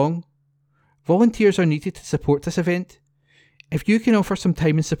come along. Volunteers are needed to support this event. If you can offer some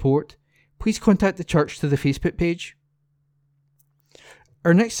time and support, please contact the church through the Facebook page.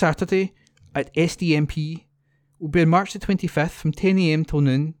 Our next Saturday at SDMP will be on March the 25th from 10am till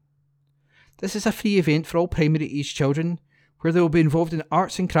noon. This is a free event for all primary age children where they will be involved in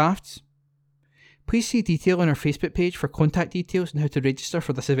arts and crafts. Please see detail on our Facebook page for contact details and how to register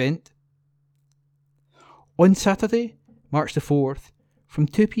for this event. On Saturday, March the 4th, from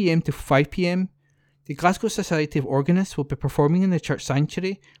 2pm to 5pm, the Glasgow Society of Organists will be performing in the church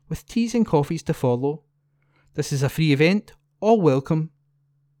sanctuary with teas and coffees to follow. This is a free event, all welcome.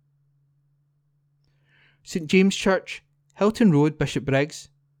 St James Church, Hilton Road, Bishopbriggs.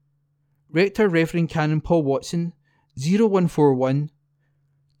 Rector Reverend Canon Paul Watson, 0141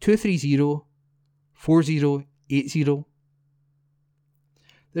 230 4080.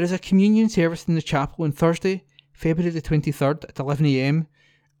 There is a communion service in the chapel on Thursday, February the 23rd at 11am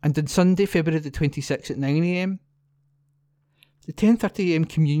and on Sunday, February the 26th at 9am. The 10:30am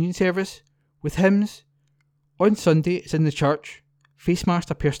communion service with hymns on Sunday is in the church, face mask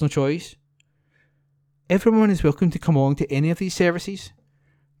a personal choice. Everyone is welcome to come along to any of these services.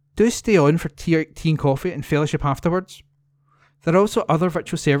 Do stay on for tea and coffee and fellowship afterwards. There are also other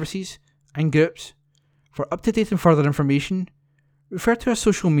virtual services and groups. For up-to-date and further information, refer to our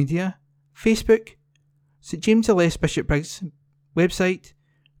social media, Facebook, St James the Less Bishopbriggs website,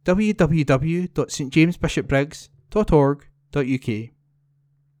 www.stjamesbishopbriggs.org.uk.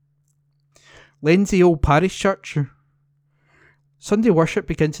 Lenzie Old Parish Church. Sunday worship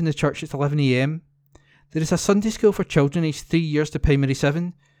begins in the church at 11am. There is a Sunday school for children aged 3 years to primary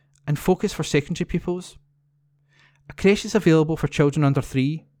 7 and focus for secondary pupils. A creche is available for children under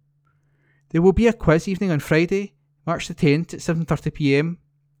 3. There will be a quiz evening on Friday, March the 10th at 7:30pm.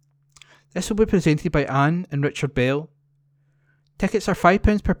 This will be presented by Anne and Richard Bell. Tickets are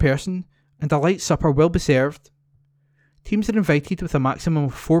 £5 per person and a light supper will be served. Teams are invited with a maximum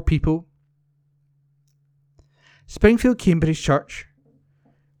of 4 people. Springfield Cambridge Church.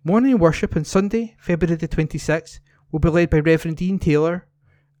 Morning worship on Sunday, February the 26th, will be led by Reverend Dean Taylor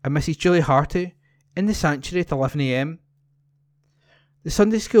and Mrs Julie Harty in the sanctuary at 11am. The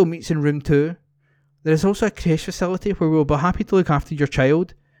Sunday school meets in room 2. There is also a creche facility where we will be happy to look after your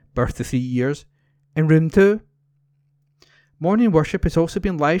child, birth to 3 years, in room 2. Morning worship is also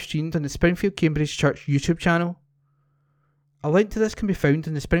being live streamed on the Springfield Cambridge Church YouTube channel. A link to this can be found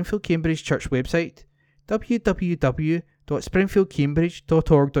on the Springfield Cambridge Church website,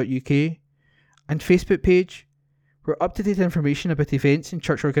 www.springfieldcambridge.org.uk, and Facebook page, where up-to-date information about events and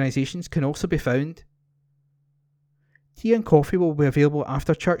church organisations can also be found. Tea and coffee will be available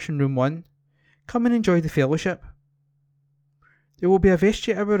after church in room 1. Come and enjoy the fellowship. There will be a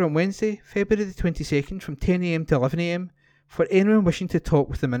vestry hour on Wednesday, February the 22nd from 10am to 11am for anyone wishing to talk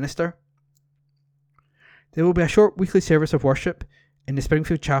with the minister. There will be a short weekly service of worship in the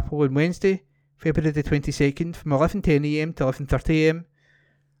Springfield Chapel on Wednesday, February the 22nd from 11:10am to 11:30am,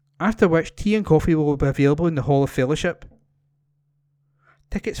 after which tea and coffee will be available in the Hall of Fellowship.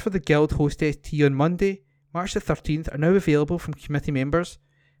 Tickets for the Guild Hostess Tea on Monday, March the 13th are now available from committee members,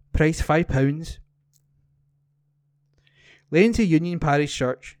 price £5. Lenzie Union Parish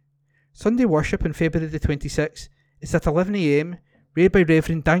Church. Sunday worship on February the 26th is at 11am, read by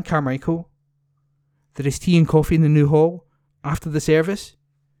Reverend Dan Carmichael. There is tea and coffee in the new hall after the service.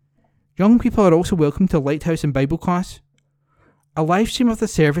 Young people are also welcome to Lighthouse and Bible class. A live stream of the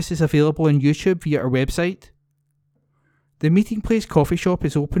service is available on YouTube via our website. The Meeting Place Coffee Shop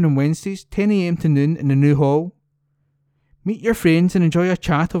is open on Wednesdays 10am to noon in the new hall. Meet your friends and enjoy a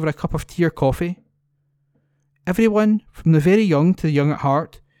chat over a cup of tea or coffee. Everyone, from the very young to the young at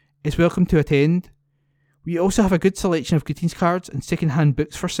heart, is welcome to attend. We also have a good selection of greetings cards and second-hand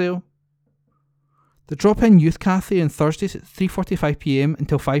books for sale. The Drop-In Youth Cafe on Thursdays at 3:45pm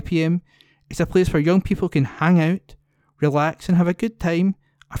until 5pm is a place where young people can hang out, relax and have a good time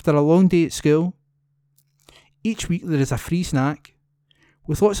after a long day at school. Each week there is a free snack,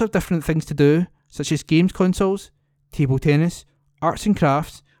 with lots of different things to do, such as games consoles, table tennis, arts and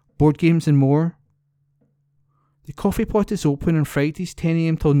crafts, board games and more. The coffee pot is open on Fridays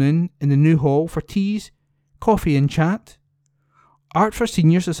 10am till noon in the new hall for teas, coffee and chat. Art for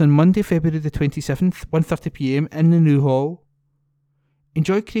seniors is on Monday, February the 27th, 1:30pm in the new hall.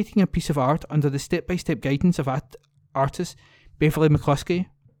 Enjoy creating a piece of art under the step-by-step guidance of artist Beverly McCluskey.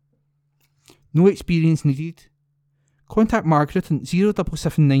 No experience needed. Contact Margaret on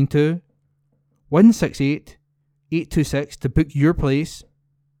 07792 168 826 to book your place.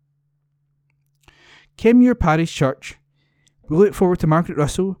 Kenmure Parish Church. We look forward to Margaret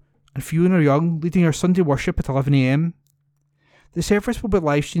Russell and Fiona Young leading our Sunday worship at 11am. The service will be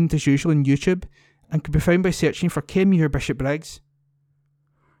live streamed as usual on YouTube and can be found by searching for Kenmure Bishop Briggs.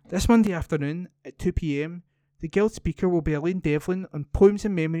 This Monday afternoon at 2pm, the Guild speaker will be Elaine Devlin on Poems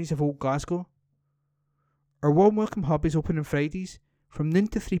and Memories of Old Glasgow. Our Warm Welcome Hub is open on Fridays from noon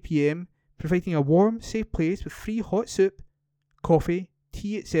to 3pm, providing a warm, safe place with free hot soup, coffee,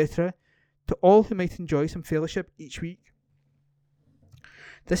 tea, etc. to all who might enjoy some fellowship each week.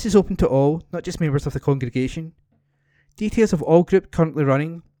 This is open to all, not just members of the congregation. Details of all group currently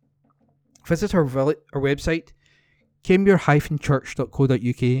running. Visit our website,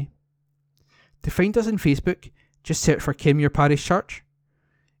 kenmure-church.co.uk. To find us on Facebook, just search for Kenmure Parish Church.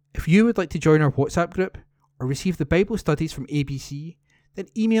 If you would like to join our WhatsApp group or receive the Bible studies from ABC, then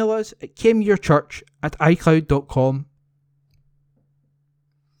email us at kenmurechurch@icloud.com.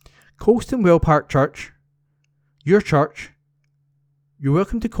 Colston Well Park Church. Your church. You're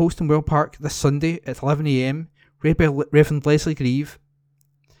welcome to Colston Well Park this Sunday at 11am, read by Reverend Leslie Grieve.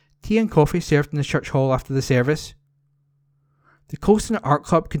 Tea and coffee served in the church hall after the service. The Colston Art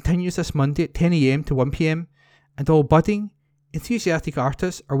Club continues this Monday at 10am to 1pm, and all budding, enthusiastic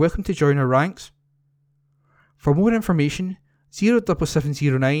artists are welcome to join our ranks. For more information,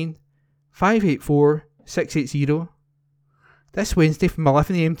 07709 584 680. This Wednesday from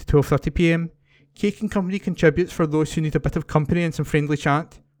 11am to 12:30pm, Cake and Company contributes for those who need a bit of company and some friendly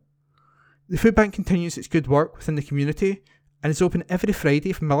chat. The food bank continues its good work within the community and is open every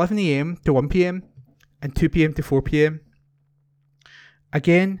Friday from 11am to 1pm and 2pm to 4pm.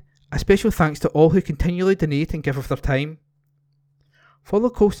 Again, a special thanks to all who continually donate and give of their time. Follow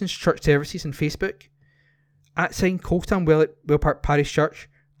Colston's church services on Facebook, @Colston Well Park Parish Church,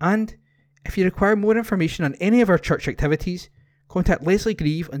 and if you require more information on any of our church activities, contact Leslie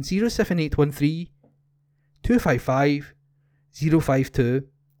Grieve on 07813 255 052.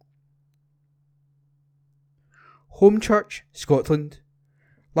 Home Church, Scotland.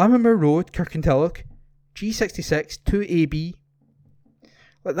 Lammermoor Road, Kirkintilloch, G66 2AB.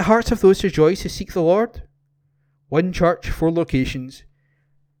 Let the hearts of those rejoice who seek the Lord. One church, 4 locations.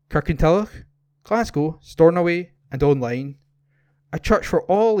 Kirkintilloch, Glasgow, Stornoway and online. A church for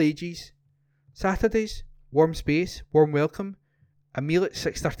all ages. Saturdays, warm space, warm welcome. A meal at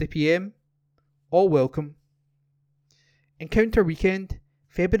 6:30pm. All welcome. Encounter Weekend,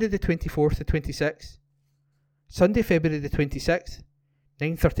 February the 24th to 26th. Sunday, February the 26th,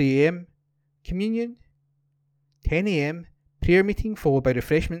 9:30am. Communion. 10am. Prayer meeting followed by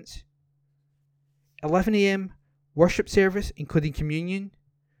refreshments. 11am. Worship service including communion.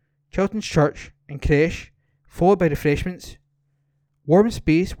 Children's church and creche followed by refreshments. Warm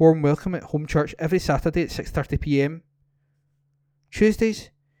space, warm welcome at home church every Saturday at 6:30pm.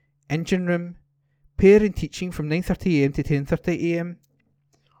 Tuesdays, engine room, prayer and teaching from 9:30am to 10:30am.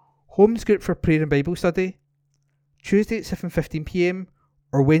 Homes group for prayer and Bible study. Tuesday at 7:15pm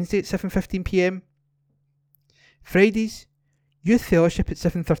or Wednesday at 7:15pm. Fridays, youth fellowship at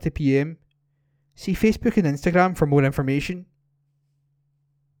 7:30pm. See Facebook and Instagram for more information.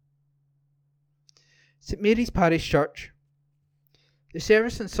 St Mary's Parish Church. The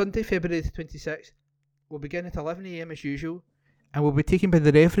service on Sunday, February the 26th will begin at 11am as usual and will be taken by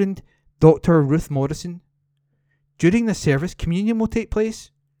the Reverend Dr. Ruth Morrison. During this service, communion will take place.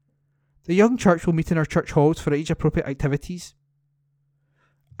 The young church will meet in our church halls for age-appropriate activities.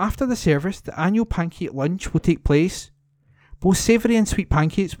 After the service, the annual pancake lunch will take place. Both savoury and sweet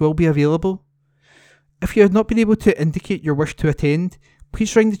pancakes will be available. If you have not been able to indicate your wish to attend,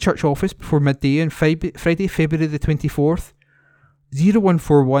 please ring the church office before midday on Friday, February the 24th,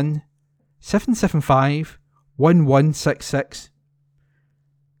 0141 775 1166.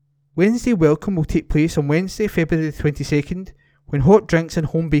 Wednesday welcome will take place on Wednesday, February the 22nd, when hot drinks and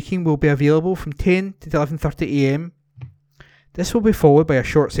home baking will be available from 10 to 11:30am. This will be followed by a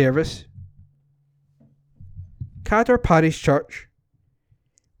short service. Cadder Parish Church.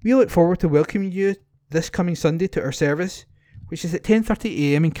 We look forward to welcoming you this coming Sunday to our service, which is at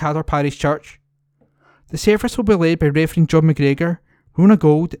 10:30am in Cadder Parish Church. The service will be led by Reverend John McGregor, Rona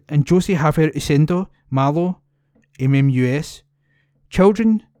Gold and Josie Haver Usendo Malo, MMUS.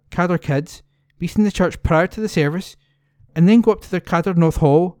 Children, Cadder Kids, meet in the church prior to the service and then go up to the Cadder North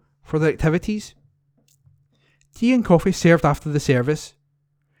Hall for their activities. Tea and coffee served after the service.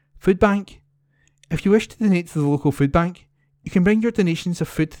 Food bank. If you wish to donate to the local food bank, you can bring your donations of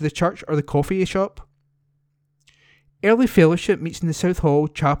food to the church or the coffee shop. Early fellowship meets in the South Hall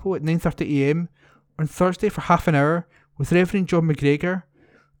Chapel at 9:30am on Thursday for half an hour with Reverend John McGregor,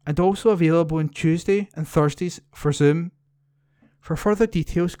 and also available on Tuesday and Thursdays for Zoom. For further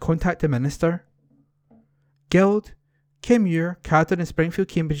details, contact the minister. Guild. Kenmure, Cadder and Springfield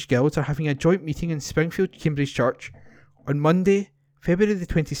Cambridge Guilds are having a joint meeting in Springfield Cambridge Church on Monday, February the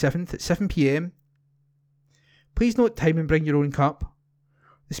 27th at 7pm. Please note time and bring your own cup.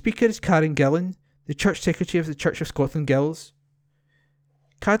 The speaker is Karen Gillen, the Church Secretary of the Church of Scotland Guilds.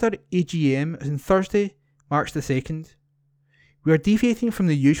 Cadder AGM is on Thursday, March the 2nd. We are deviating from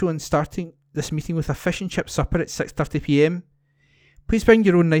the usual and starting this meeting with a fish and chip supper at 6:30pm. Please bring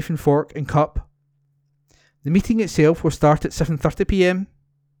your own knife and fork and cup. The meeting itself will start at 7:30pm.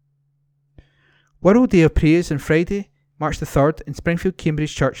 World Day of Praise on Friday, March the 3rd in Springfield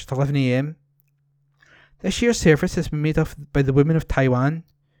Cambridge Church at 11am. This year's service has been made up by the women of Taiwan.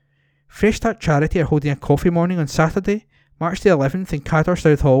 Fresh Start Charity are holding a coffee morning on Saturday, March the 11th in Cadder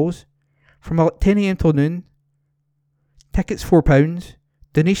South Halls from 10am till noon. Tickets £4.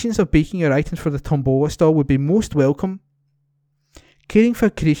 Donations of baking or items for the tombola stall would be most welcome. Caring for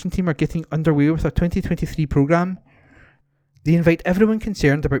Creation Team are getting underway with our 2023 programme. They invite everyone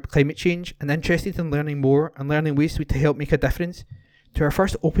concerned about climate change and interested in learning more and learning ways to help make a difference to our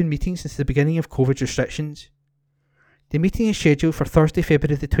first open meeting since the beginning of COVID restrictions. The meeting is scheduled for Thursday,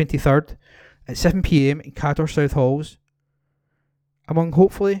 February the 23rd at 7pm in Cadder South Halls. Among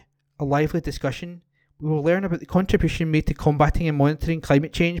hopefully a lively discussion, we will learn about the contribution made to combating and monitoring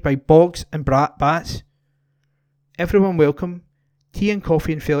climate change by bogs and bats. Everyone welcome. Tea and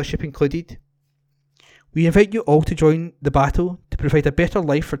coffee and fellowship included. We invite you all to join the battle to provide a better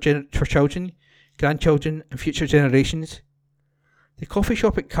life for children, grandchildren and future generations. The coffee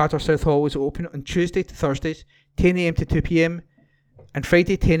shop at Cadder South Hall is open on Tuesday to Thursdays 10am to 2pm and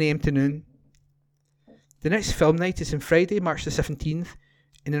Friday 10am to noon. The next film night is on Friday, March the 17th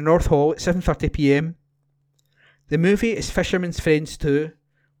in the North Hall at 7:30pm. The movie is Fisherman's Friends 2,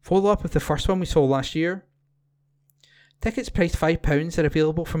 follow-up of the first one we saw last year. Tickets priced £5 are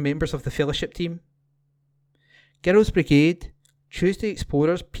available for members of the fellowship team. Girls Brigade, Tuesday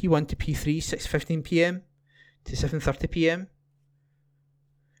Explorers P1 to P3 6:15pm to 7:30pm.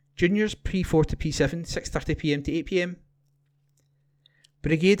 Juniors P4 to P7 6:30pm to 8pm.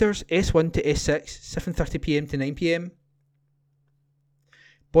 Brigaders S1 to S6 7:30pm to 9pm.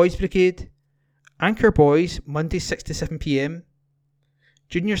 Boys Brigade, Anchor Boys Monday 6 to 7pm.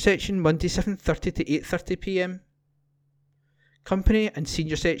 Junior section Monday 7:30 to 8:30pm. Company and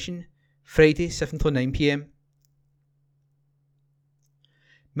Senior section Friday 7 till 9pm.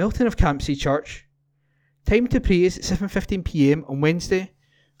 Milton of Campsie Church, time to pray is at 7:15pm on Wednesday,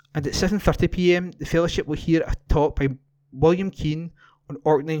 and at 7:30pm the fellowship will hear a talk by William Keane on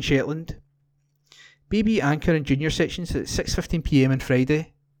Orkney and Shetland. Baby Anchor and Junior sections at 6:15pm on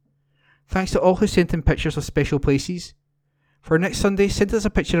Friday. Thanks to all who sent in pictures of special places. For next Sunday, send us a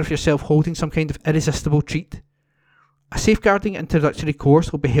picture of yourself holding some kind of irresistible treat. A safeguarding introductory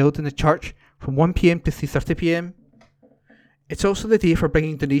course will be held in the church from 1pm to 3:30pm. It's also the day for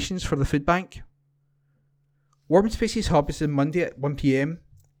bringing donations for the food bank. Warm Spaces Hub is on Monday at 1pm.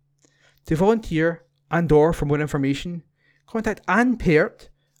 To volunteer and/or for more information, contact Anne Pert,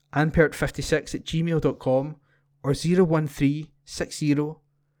 annpert56 at gmail.com or 013 60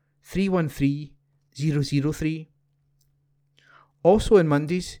 313 003. Also on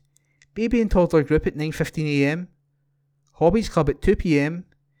Mondays, Baby and Toddler Group at 9:15am, Hobbies Club at 2pm,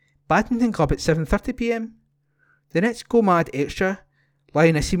 Badminton Club at 7:30pm. The next Go Mad Extra,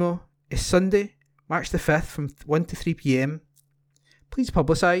 Lionissimo, is Sunday, March the 5th from 1 to 3pm. Please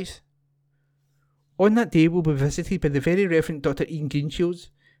publicise. On that day we'll be visited by the Very Reverend Dr. Ian Greenshields,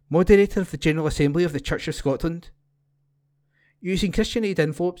 Moderator of the General Assembly of the Church of Scotland. Using Christian Aid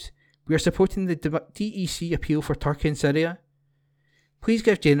envelopes, we are supporting the DEC appeal for Turkey and Syria. Please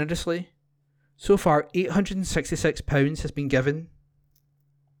give generously. So far, £866 has been given.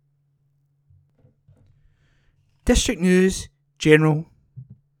 District News General.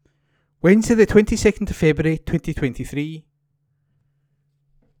 Wednesday the 22nd of February 2023.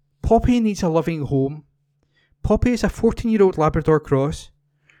 Poppy needs a loving home. Poppy is a 14-year-old Labrador cross.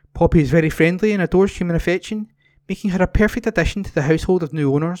 Poppy is very friendly and adores human affection, making her a perfect addition to the household of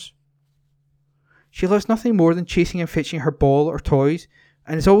new owners. She loves nothing more than chasing and fetching her ball or toys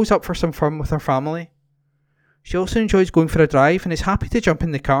and is always up for some fun with her family. She also enjoys going for a drive and is happy to jump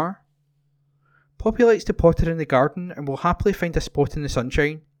in the car. Poppy likes to potter in the garden and will happily find a spot in the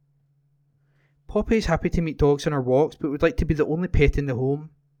sunshine. Poppy is happy to meet dogs on her walks but would like to be the only pet in the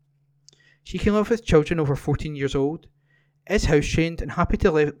home. She can live with children over 14 years old, is house trained and happy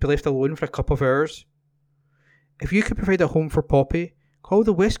to be left alone for a couple of hours. If you could provide a home for Poppy, call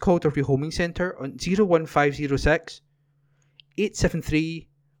the West Calder Rehoming Centre on 01506 873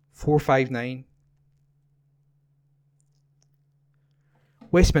 459.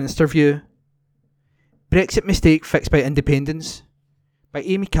 Westminster View. Brexit mistake fixed by independence, by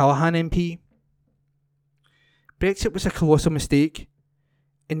Amy Callaghan MP. Brexit was a colossal mistake.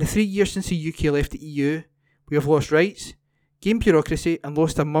 In the 3 years since the UK left the EU, we have lost rights, gained bureaucracy and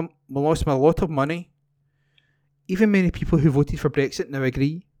lost a lot of money. Even many people who voted for Brexit now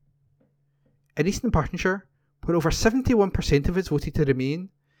agree. In Eastern Partnershire, where over 71% of us voted to remain,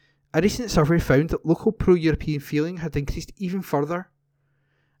 a recent survey found that local pro-European feeling had increased even further.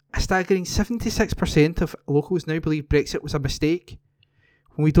 A staggering 76% of locals now believe Brexit was a mistake,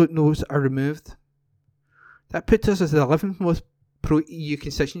 when we don't know are removed. That puts us as the 11th most pro-EU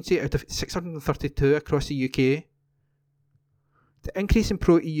constituency out of 632 across the UK. The increase in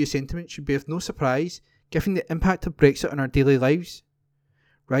pro-EU sentiment should be of no surprise, given the impact of Brexit on our daily lives.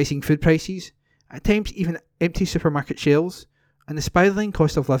 Rising food prices, at times even empty supermarket shelves, and the spiralling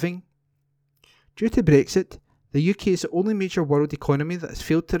cost of living. Due to Brexit, the UK is the only major world economy that has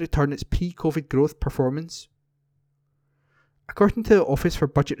failed to return its pre-COVID growth performance. According to the Office for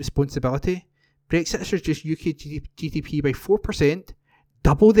Budget Responsibility, Brexit has reduced UK GDP by 4%,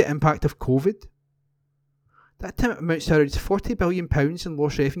 double the impact of COVID. That amounts to around £40 billion in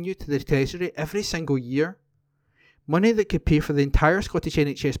lost revenue to the Treasury every single year. Money that could pay for the entire Scottish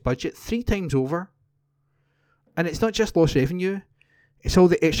NHS budget 3 times over. And it's not just lost revenue, it's all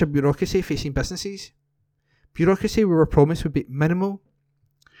the extra bureaucracy facing businesses. Bureaucracy we were promised would be minimal.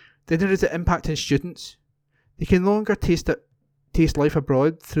 Then there is the impact on students. They can no longer taste life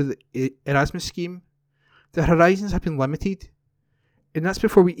abroad through the Erasmus scheme. Their horizons have been limited. And that's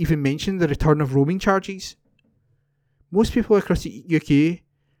before we even mention the return of roaming charges. Most people across the UK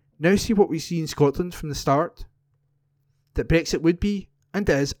now see what we see in Scotland from the start. That Brexit would be, and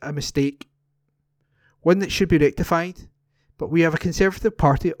is, a mistake. One that should be rectified. But we have a Conservative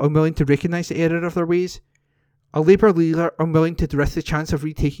Party unwilling to recognise the error of their ways, a Labour leader unwilling to risk the chance of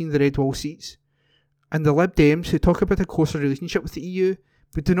retaking the Red Wall seats, and the Lib Dems who talk about a closer relationship with the EU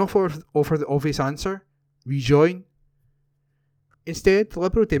but do not offer the obvious answer: rejoin. Instead, the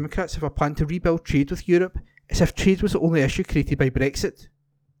Liberal Democrats have a plan to rebuild trade with Europe as if trade was the only issue created by Brexit.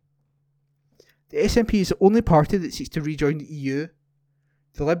 The SNP is the only party that seeks to rejoin the EU.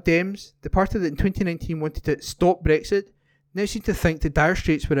 The Lib Dems, the party that in 2019 wanted to stop Brexit, now seem to think the dire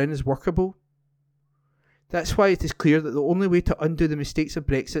straits we're in is workable. That's why it is clear that the only way to undo the mistakes of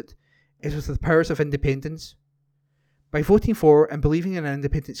Brexit is with the powers of independence, by voting for and believing in an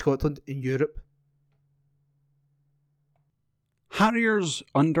independent Scotland in Europe. Harriers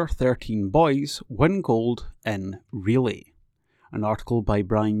under 13 boys win gold in relay. An article by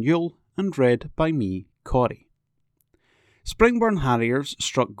Brian Yule and read by me, Corey. Springburn Harriers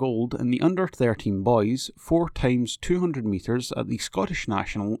struck gold in the under 13 boys 4 times 200 metres at the Scottish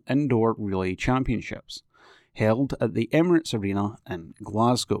National Indoor Relay Championships, held at the Emirates Arena in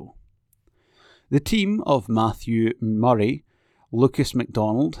Glasgow. The team of Matthew Murray, Lucas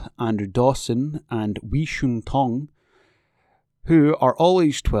MacDonald, Andrew Dawson and Wee Shun Tong, who are all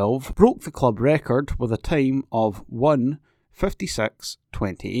aged 12, broke the club record with a time of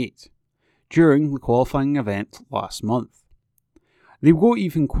 1:56.28 during the qualifying event last month. They will go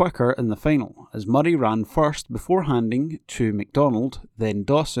even quicker in the final, as Murray ran first before handing to MacDonald, then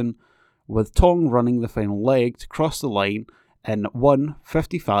Dawson, with Tong running the final leg to cross the line in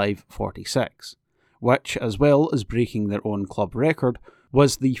 1:55.46, which, as well as breaking their own club record,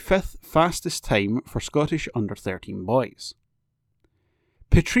 was the 5th fastest time for Scottish under-13 boys.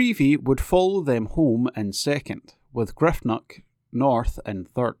 Petrevie would follow them home in second, with Griffnock North in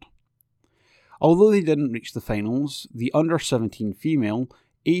third. Although they didn't reach the finals, the under-17 female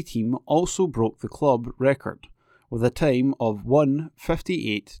A-team also broke the club record, with a time of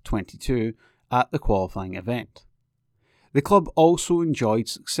 1:58.22 at the qualifying event. The club also enjoyed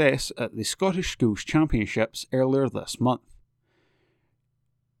success at the Scottish Schools Championships earlier this month.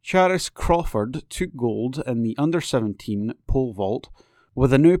 Charis Crawford took gold in the under-17 pole vault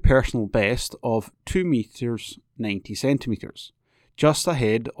with a new personal best of 2 metres 90 centimetres, just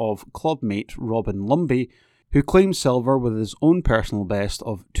ahead of clubmate Robin Lumbey, who claimed silver with his own personal best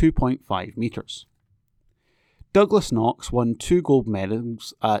of 2.5 metres. Douglas Knox won 2 gold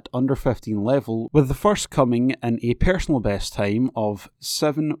medals at under 15 level, with the first coming in a personal best time of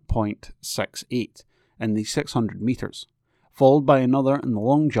 7.68 in the 600 metres, followed by another in the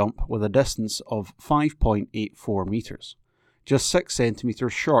long jump with a distance of 5.84 metres, just 6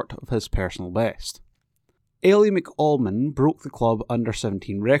 centimetres short of his personal best. Ellie McAlmon broke the club under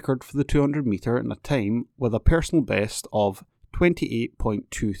 17 record for the 200 metre in a time with a personal best of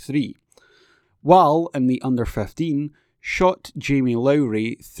 28.23, while in the under 15 shot Jamie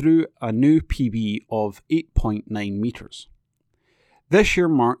Lowry through a new PB of 8.9 metres. This year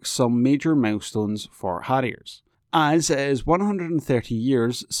marks some major milestones for Harriers, as it is 130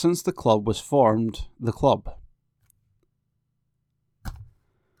 years since the club was formed.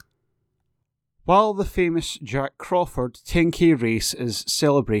 While the famous Jack Crawford 10k race is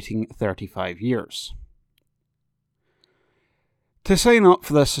celebrating 35 years. To sign up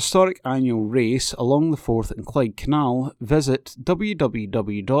for this historic annual race along the Forth and Clyde Canal, visit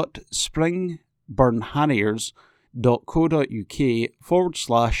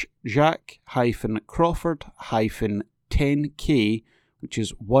which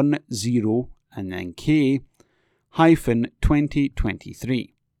is 10 and then k,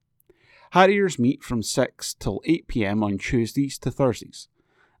 -2023. Harriers meet from 6 till 8 p.m. on Tuesdays to Thursdays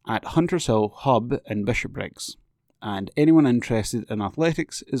at Hunters Hill Hub in Bishopbriggs, and anyone interested in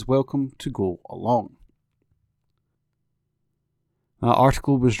athletics is welcome to go along. That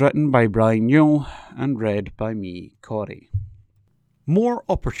article was written by Brian Newell and read by me, Corey. More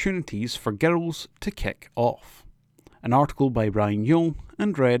opportunities for girls to kick off. An article by Brian Newell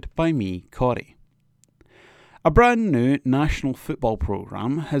and read by me, Corey. A brand new national football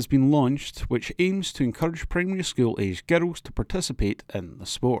programme has been launched which aims to encourage primary school aged girls to participate in the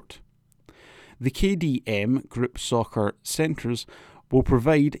sport. The KDM Group Soccer Centres will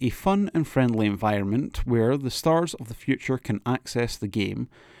provide a fun and friendly environment where the stars of the future can access the game,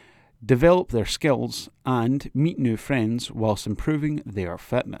 develop their skills, and meet new friends whilst improving their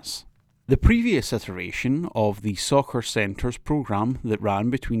fitness. The previous iteration of the Soccer Centres programme that ran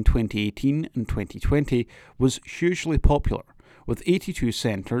between 2018 and 2020 was hugely popular, with 82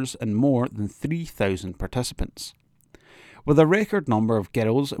 centres and more than 3,000 participants. With a record number of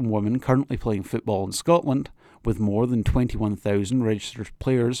girls and women currently playing football in Scotland, with more than 21,000 registered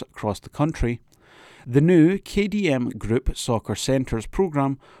players across the country, the new KDM Group Soccer Centres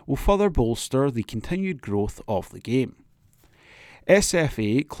programme will further bolster the continued growth of the game.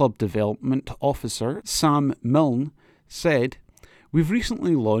 SFA Club Development Officer Sam Milne said, "We've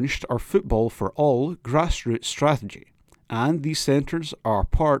recently launched our Football for All grassroots strategy, and these centres are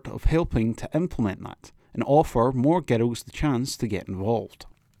part of helping to implement that and offer more girls the chance to get involved.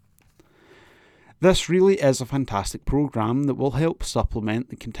 This really is a fantastic programme that will help supplement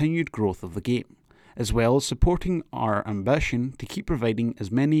the continued growth of the game, as well as supporting our ambition to keep providing as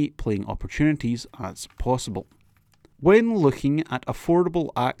many playing opportunities as possible. When looking at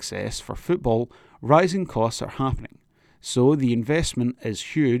affordable access for football, rising costs are happening, so the investment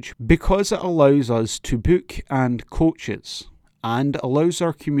is huge because it allows us to book and coaches, and allows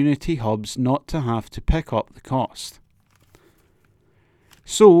our community hubs not to have to pick up the cost.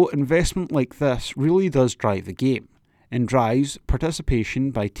 So investment like this really does drive the game, and drives participation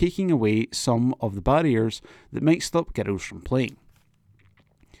by taking away some of the barriers that might stop girls from playing.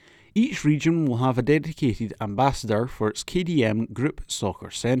 Each region will have a dedicated ambassador for its KDM Group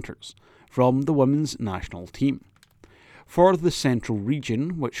Soccer Centres from the women's national team. For the Central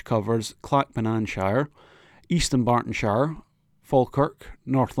Region, which covers Clackmannanshire, East Dunbartonshire, Falkirk,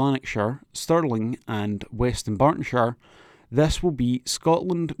 North Lanarkshire, Stirling and West Dunbartonshire, this will be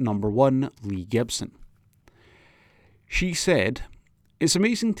Scotland number 1 Lee Gibson. She said, "It's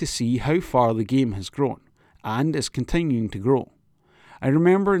amazing to see how far the game has grown, and is continuing to grow. I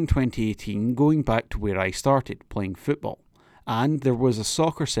remember in 2018 going back to where I started playing football, and there was a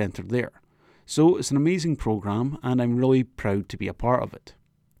soccer centre there. So it's an amazing programme, and I'm really proud to be a part of it.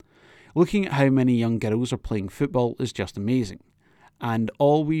 Looking at how many young girls are playing football is just amazing, and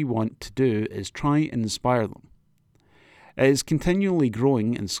all we want to do is try and inspire them. It is continually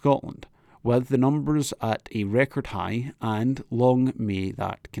growing in Scotland, with the numbers at a record high, and long may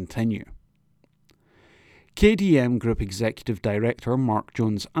that continue." KDM Group Executive Director Mark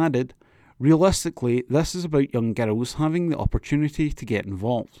Jones added, "Realistically, this is about young girls having the opportunity to get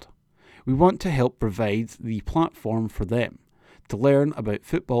involved. We want to help provide the platform for them to learn about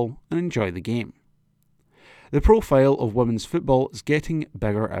football and enjoy the game. The profile of women's football is getting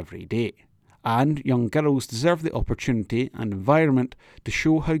bigger every day, and young girls deserve the opportunity and environment to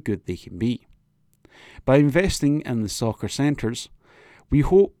show how good they can be. By investing in the soccer centres, We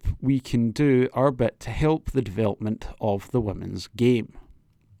hope we can do our bit to help the development of the women's game.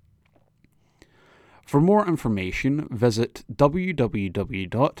 For more information, visit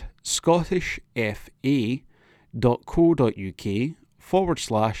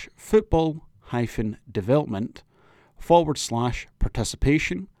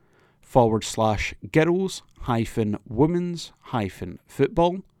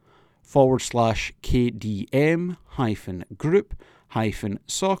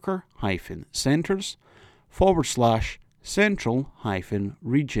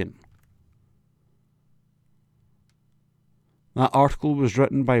That article was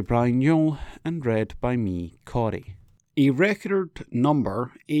written by Brian Newell and read by me, Corey. A record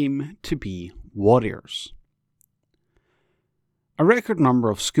number aim to be warriors. A record number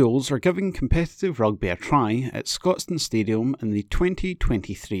of schools are giving competitive rugby a try at Scotstoun Stadium in the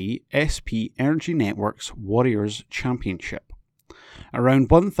 2023 SP Energy Networks Warriors Championship. Around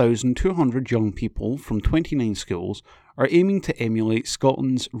 1,200 young people from 29 schools are aiming to emulate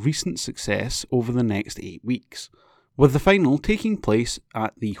Scotland's recent success over the next 8 weeks, with the final taking place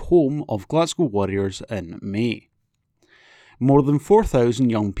at the home of Glasgow Warriors in May. More than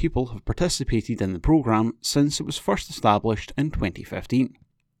 4,000 young people have participated in the programme since it was first established in 2015.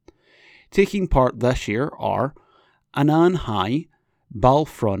 Taking part this year are Annan High,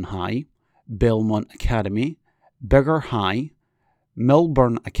 Balfron High, Belmont Academy, Biggar High,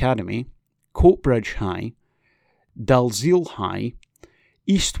 Milburn Academy, Coatbridge High, Dalziel High,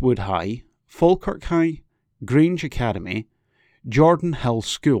 Eastwood High, Falkirk High, Grange Academy, Jordan Hill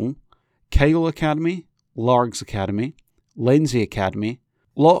School, Kyle Academy, Largs Academy, Lindsay Academy,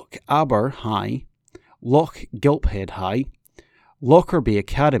 Loch Aber High, Loch Gilphead High, Lockerbie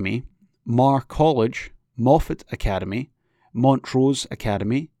Academy, Mar College, Moffat Academy, Montrose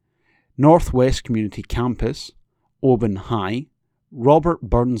Academy, Northwest Community Campus, Oban High, Robert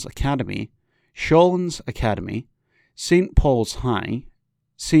Burns Academy, Shawlands Academy, St Paul's High,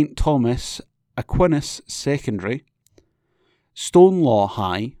 St Thomas Aquinas Secondary, Stonelaw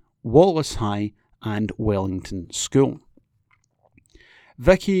High, Wallace High and Wellington School.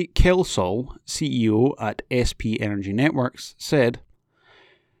 Vicky Kelsall, CEO at SP Energy Networks, said,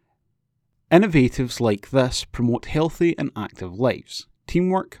 "Innovatives like this promote healthy and active lives,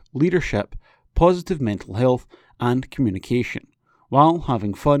 teamwork, leadership, positive mental health and communication, while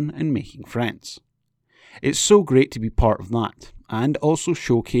having fun and making friends. It's so great to be part of that, and also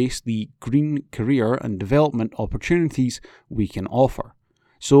showcase the green career and development opportunities we can offer.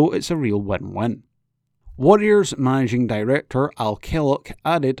 So it's a real win-win." Warriors Managing Director Al Kellock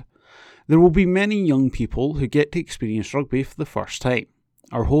added, "There will be many young people who get to experience rugby for the first time.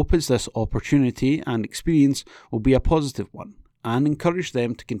 Our hope is this opportunity and experience will be a positive one, and encourage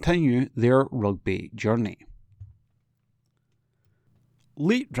them to continue their rugby journey."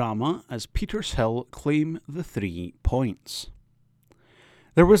 Late drama as Petershill claim the 3 points.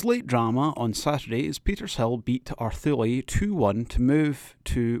 There was late drama on Saturday as Petershill beat Arthurlie 2-1 to move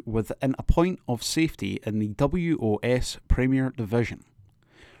to within a point of safety in the WOS Premier Division.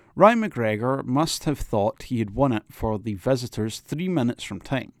 Ryan McGregor must have thought he had won it for the visitors 3 minutes from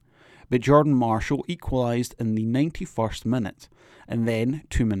time, but Jordan Marshall equalised in the 91st minute, and then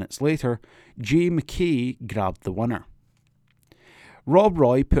 2 minutes later, Jay McKay grabbed the winner. Rob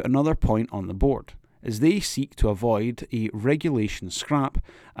Roy put another point on the board, as they seek to avoid a regulation scrap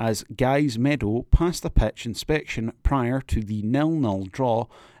as Guy's Meadow passed a pitch inspection prior to the 0-0 draw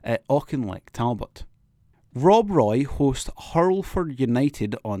at Auchinleck Talbot. Rob Roy host Hurlford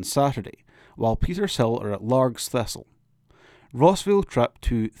United on Saturday, while Petershill are at Largs Thistle. Rossvale trip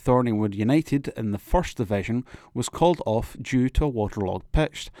to Thorningwood United in the First Division was called off due to a waterlogged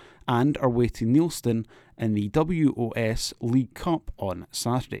pitch and are waiting Neilston in the WOS League Cup on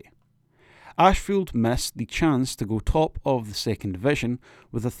Saturday. Ashfield missed the chance to go top of the Second Division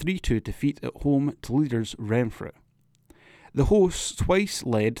with a 3-2 defeat at home to leaders Renfrew. The hosts twice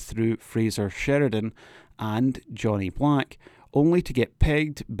led through Fraser Sheridan and Johnny Black, only to get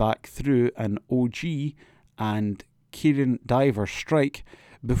pegged back through an OG and Kieran Diver strike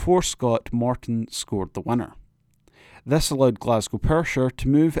before Scott Morton scored the winner. This allowed Glasgow Pershore to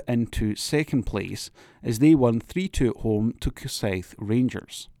move into second place as they won 3-2 at home to Kilsyth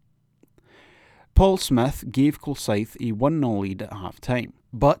Rangers. Paul Smith gave Kilsyth a 1-0 lead at half-time,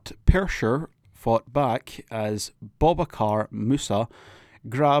 but Pershore fought back as Bobakar Musa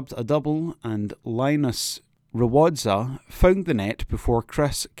grabbed a double and Linus Rawadza found the net before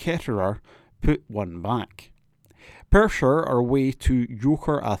Chris Ketterer put one back. Pershore are away to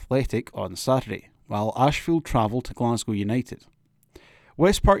Yoker Athletic on Saturday, while Ashfield travel to Glasgow United.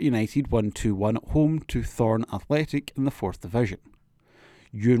 West Park United won 2-1 at home to Thorn Athletic in the 4th Division.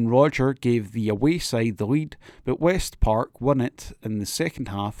 Ewan Roger gave the away side the lead, but West Park won it in the second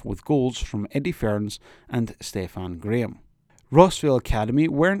half with goals from Eddie Ferns and Stefan Graham. Rossvale Academy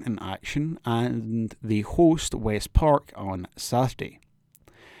weren't in action and they host West Park on Saturday.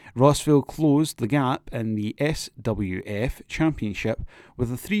 Rossvale closed the gap in the SWF Championship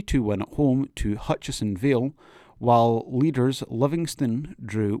with a 3-2 win at home to Hutchison Vale, while leaders Livingston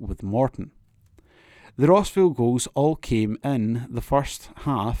drew with Morton. The Rossvale goals all came in the first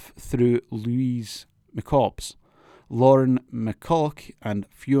half through Louise McCobbs, Lauren McCulloch and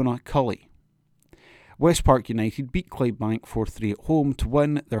Fiona Cully. West Park United beat Clydebank 4-3 at home to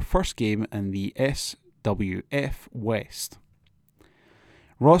win their first game in the SWF West.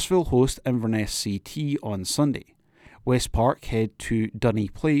 Rossvale host Inverness CT on Sunday. West Park head to Dunny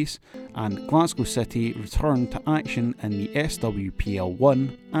Place and Glasgow City return to action in the SWPL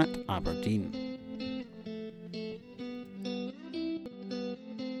 1 at Aberdeen.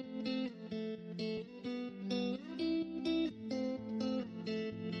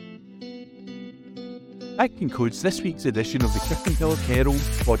 That concludes this week's edition of the Kirkintilloch Herald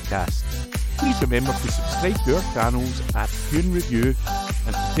podcast. Please remember to subscribe to our channels at Tune Review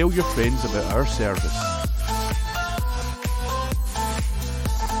and to tell your friends about our service.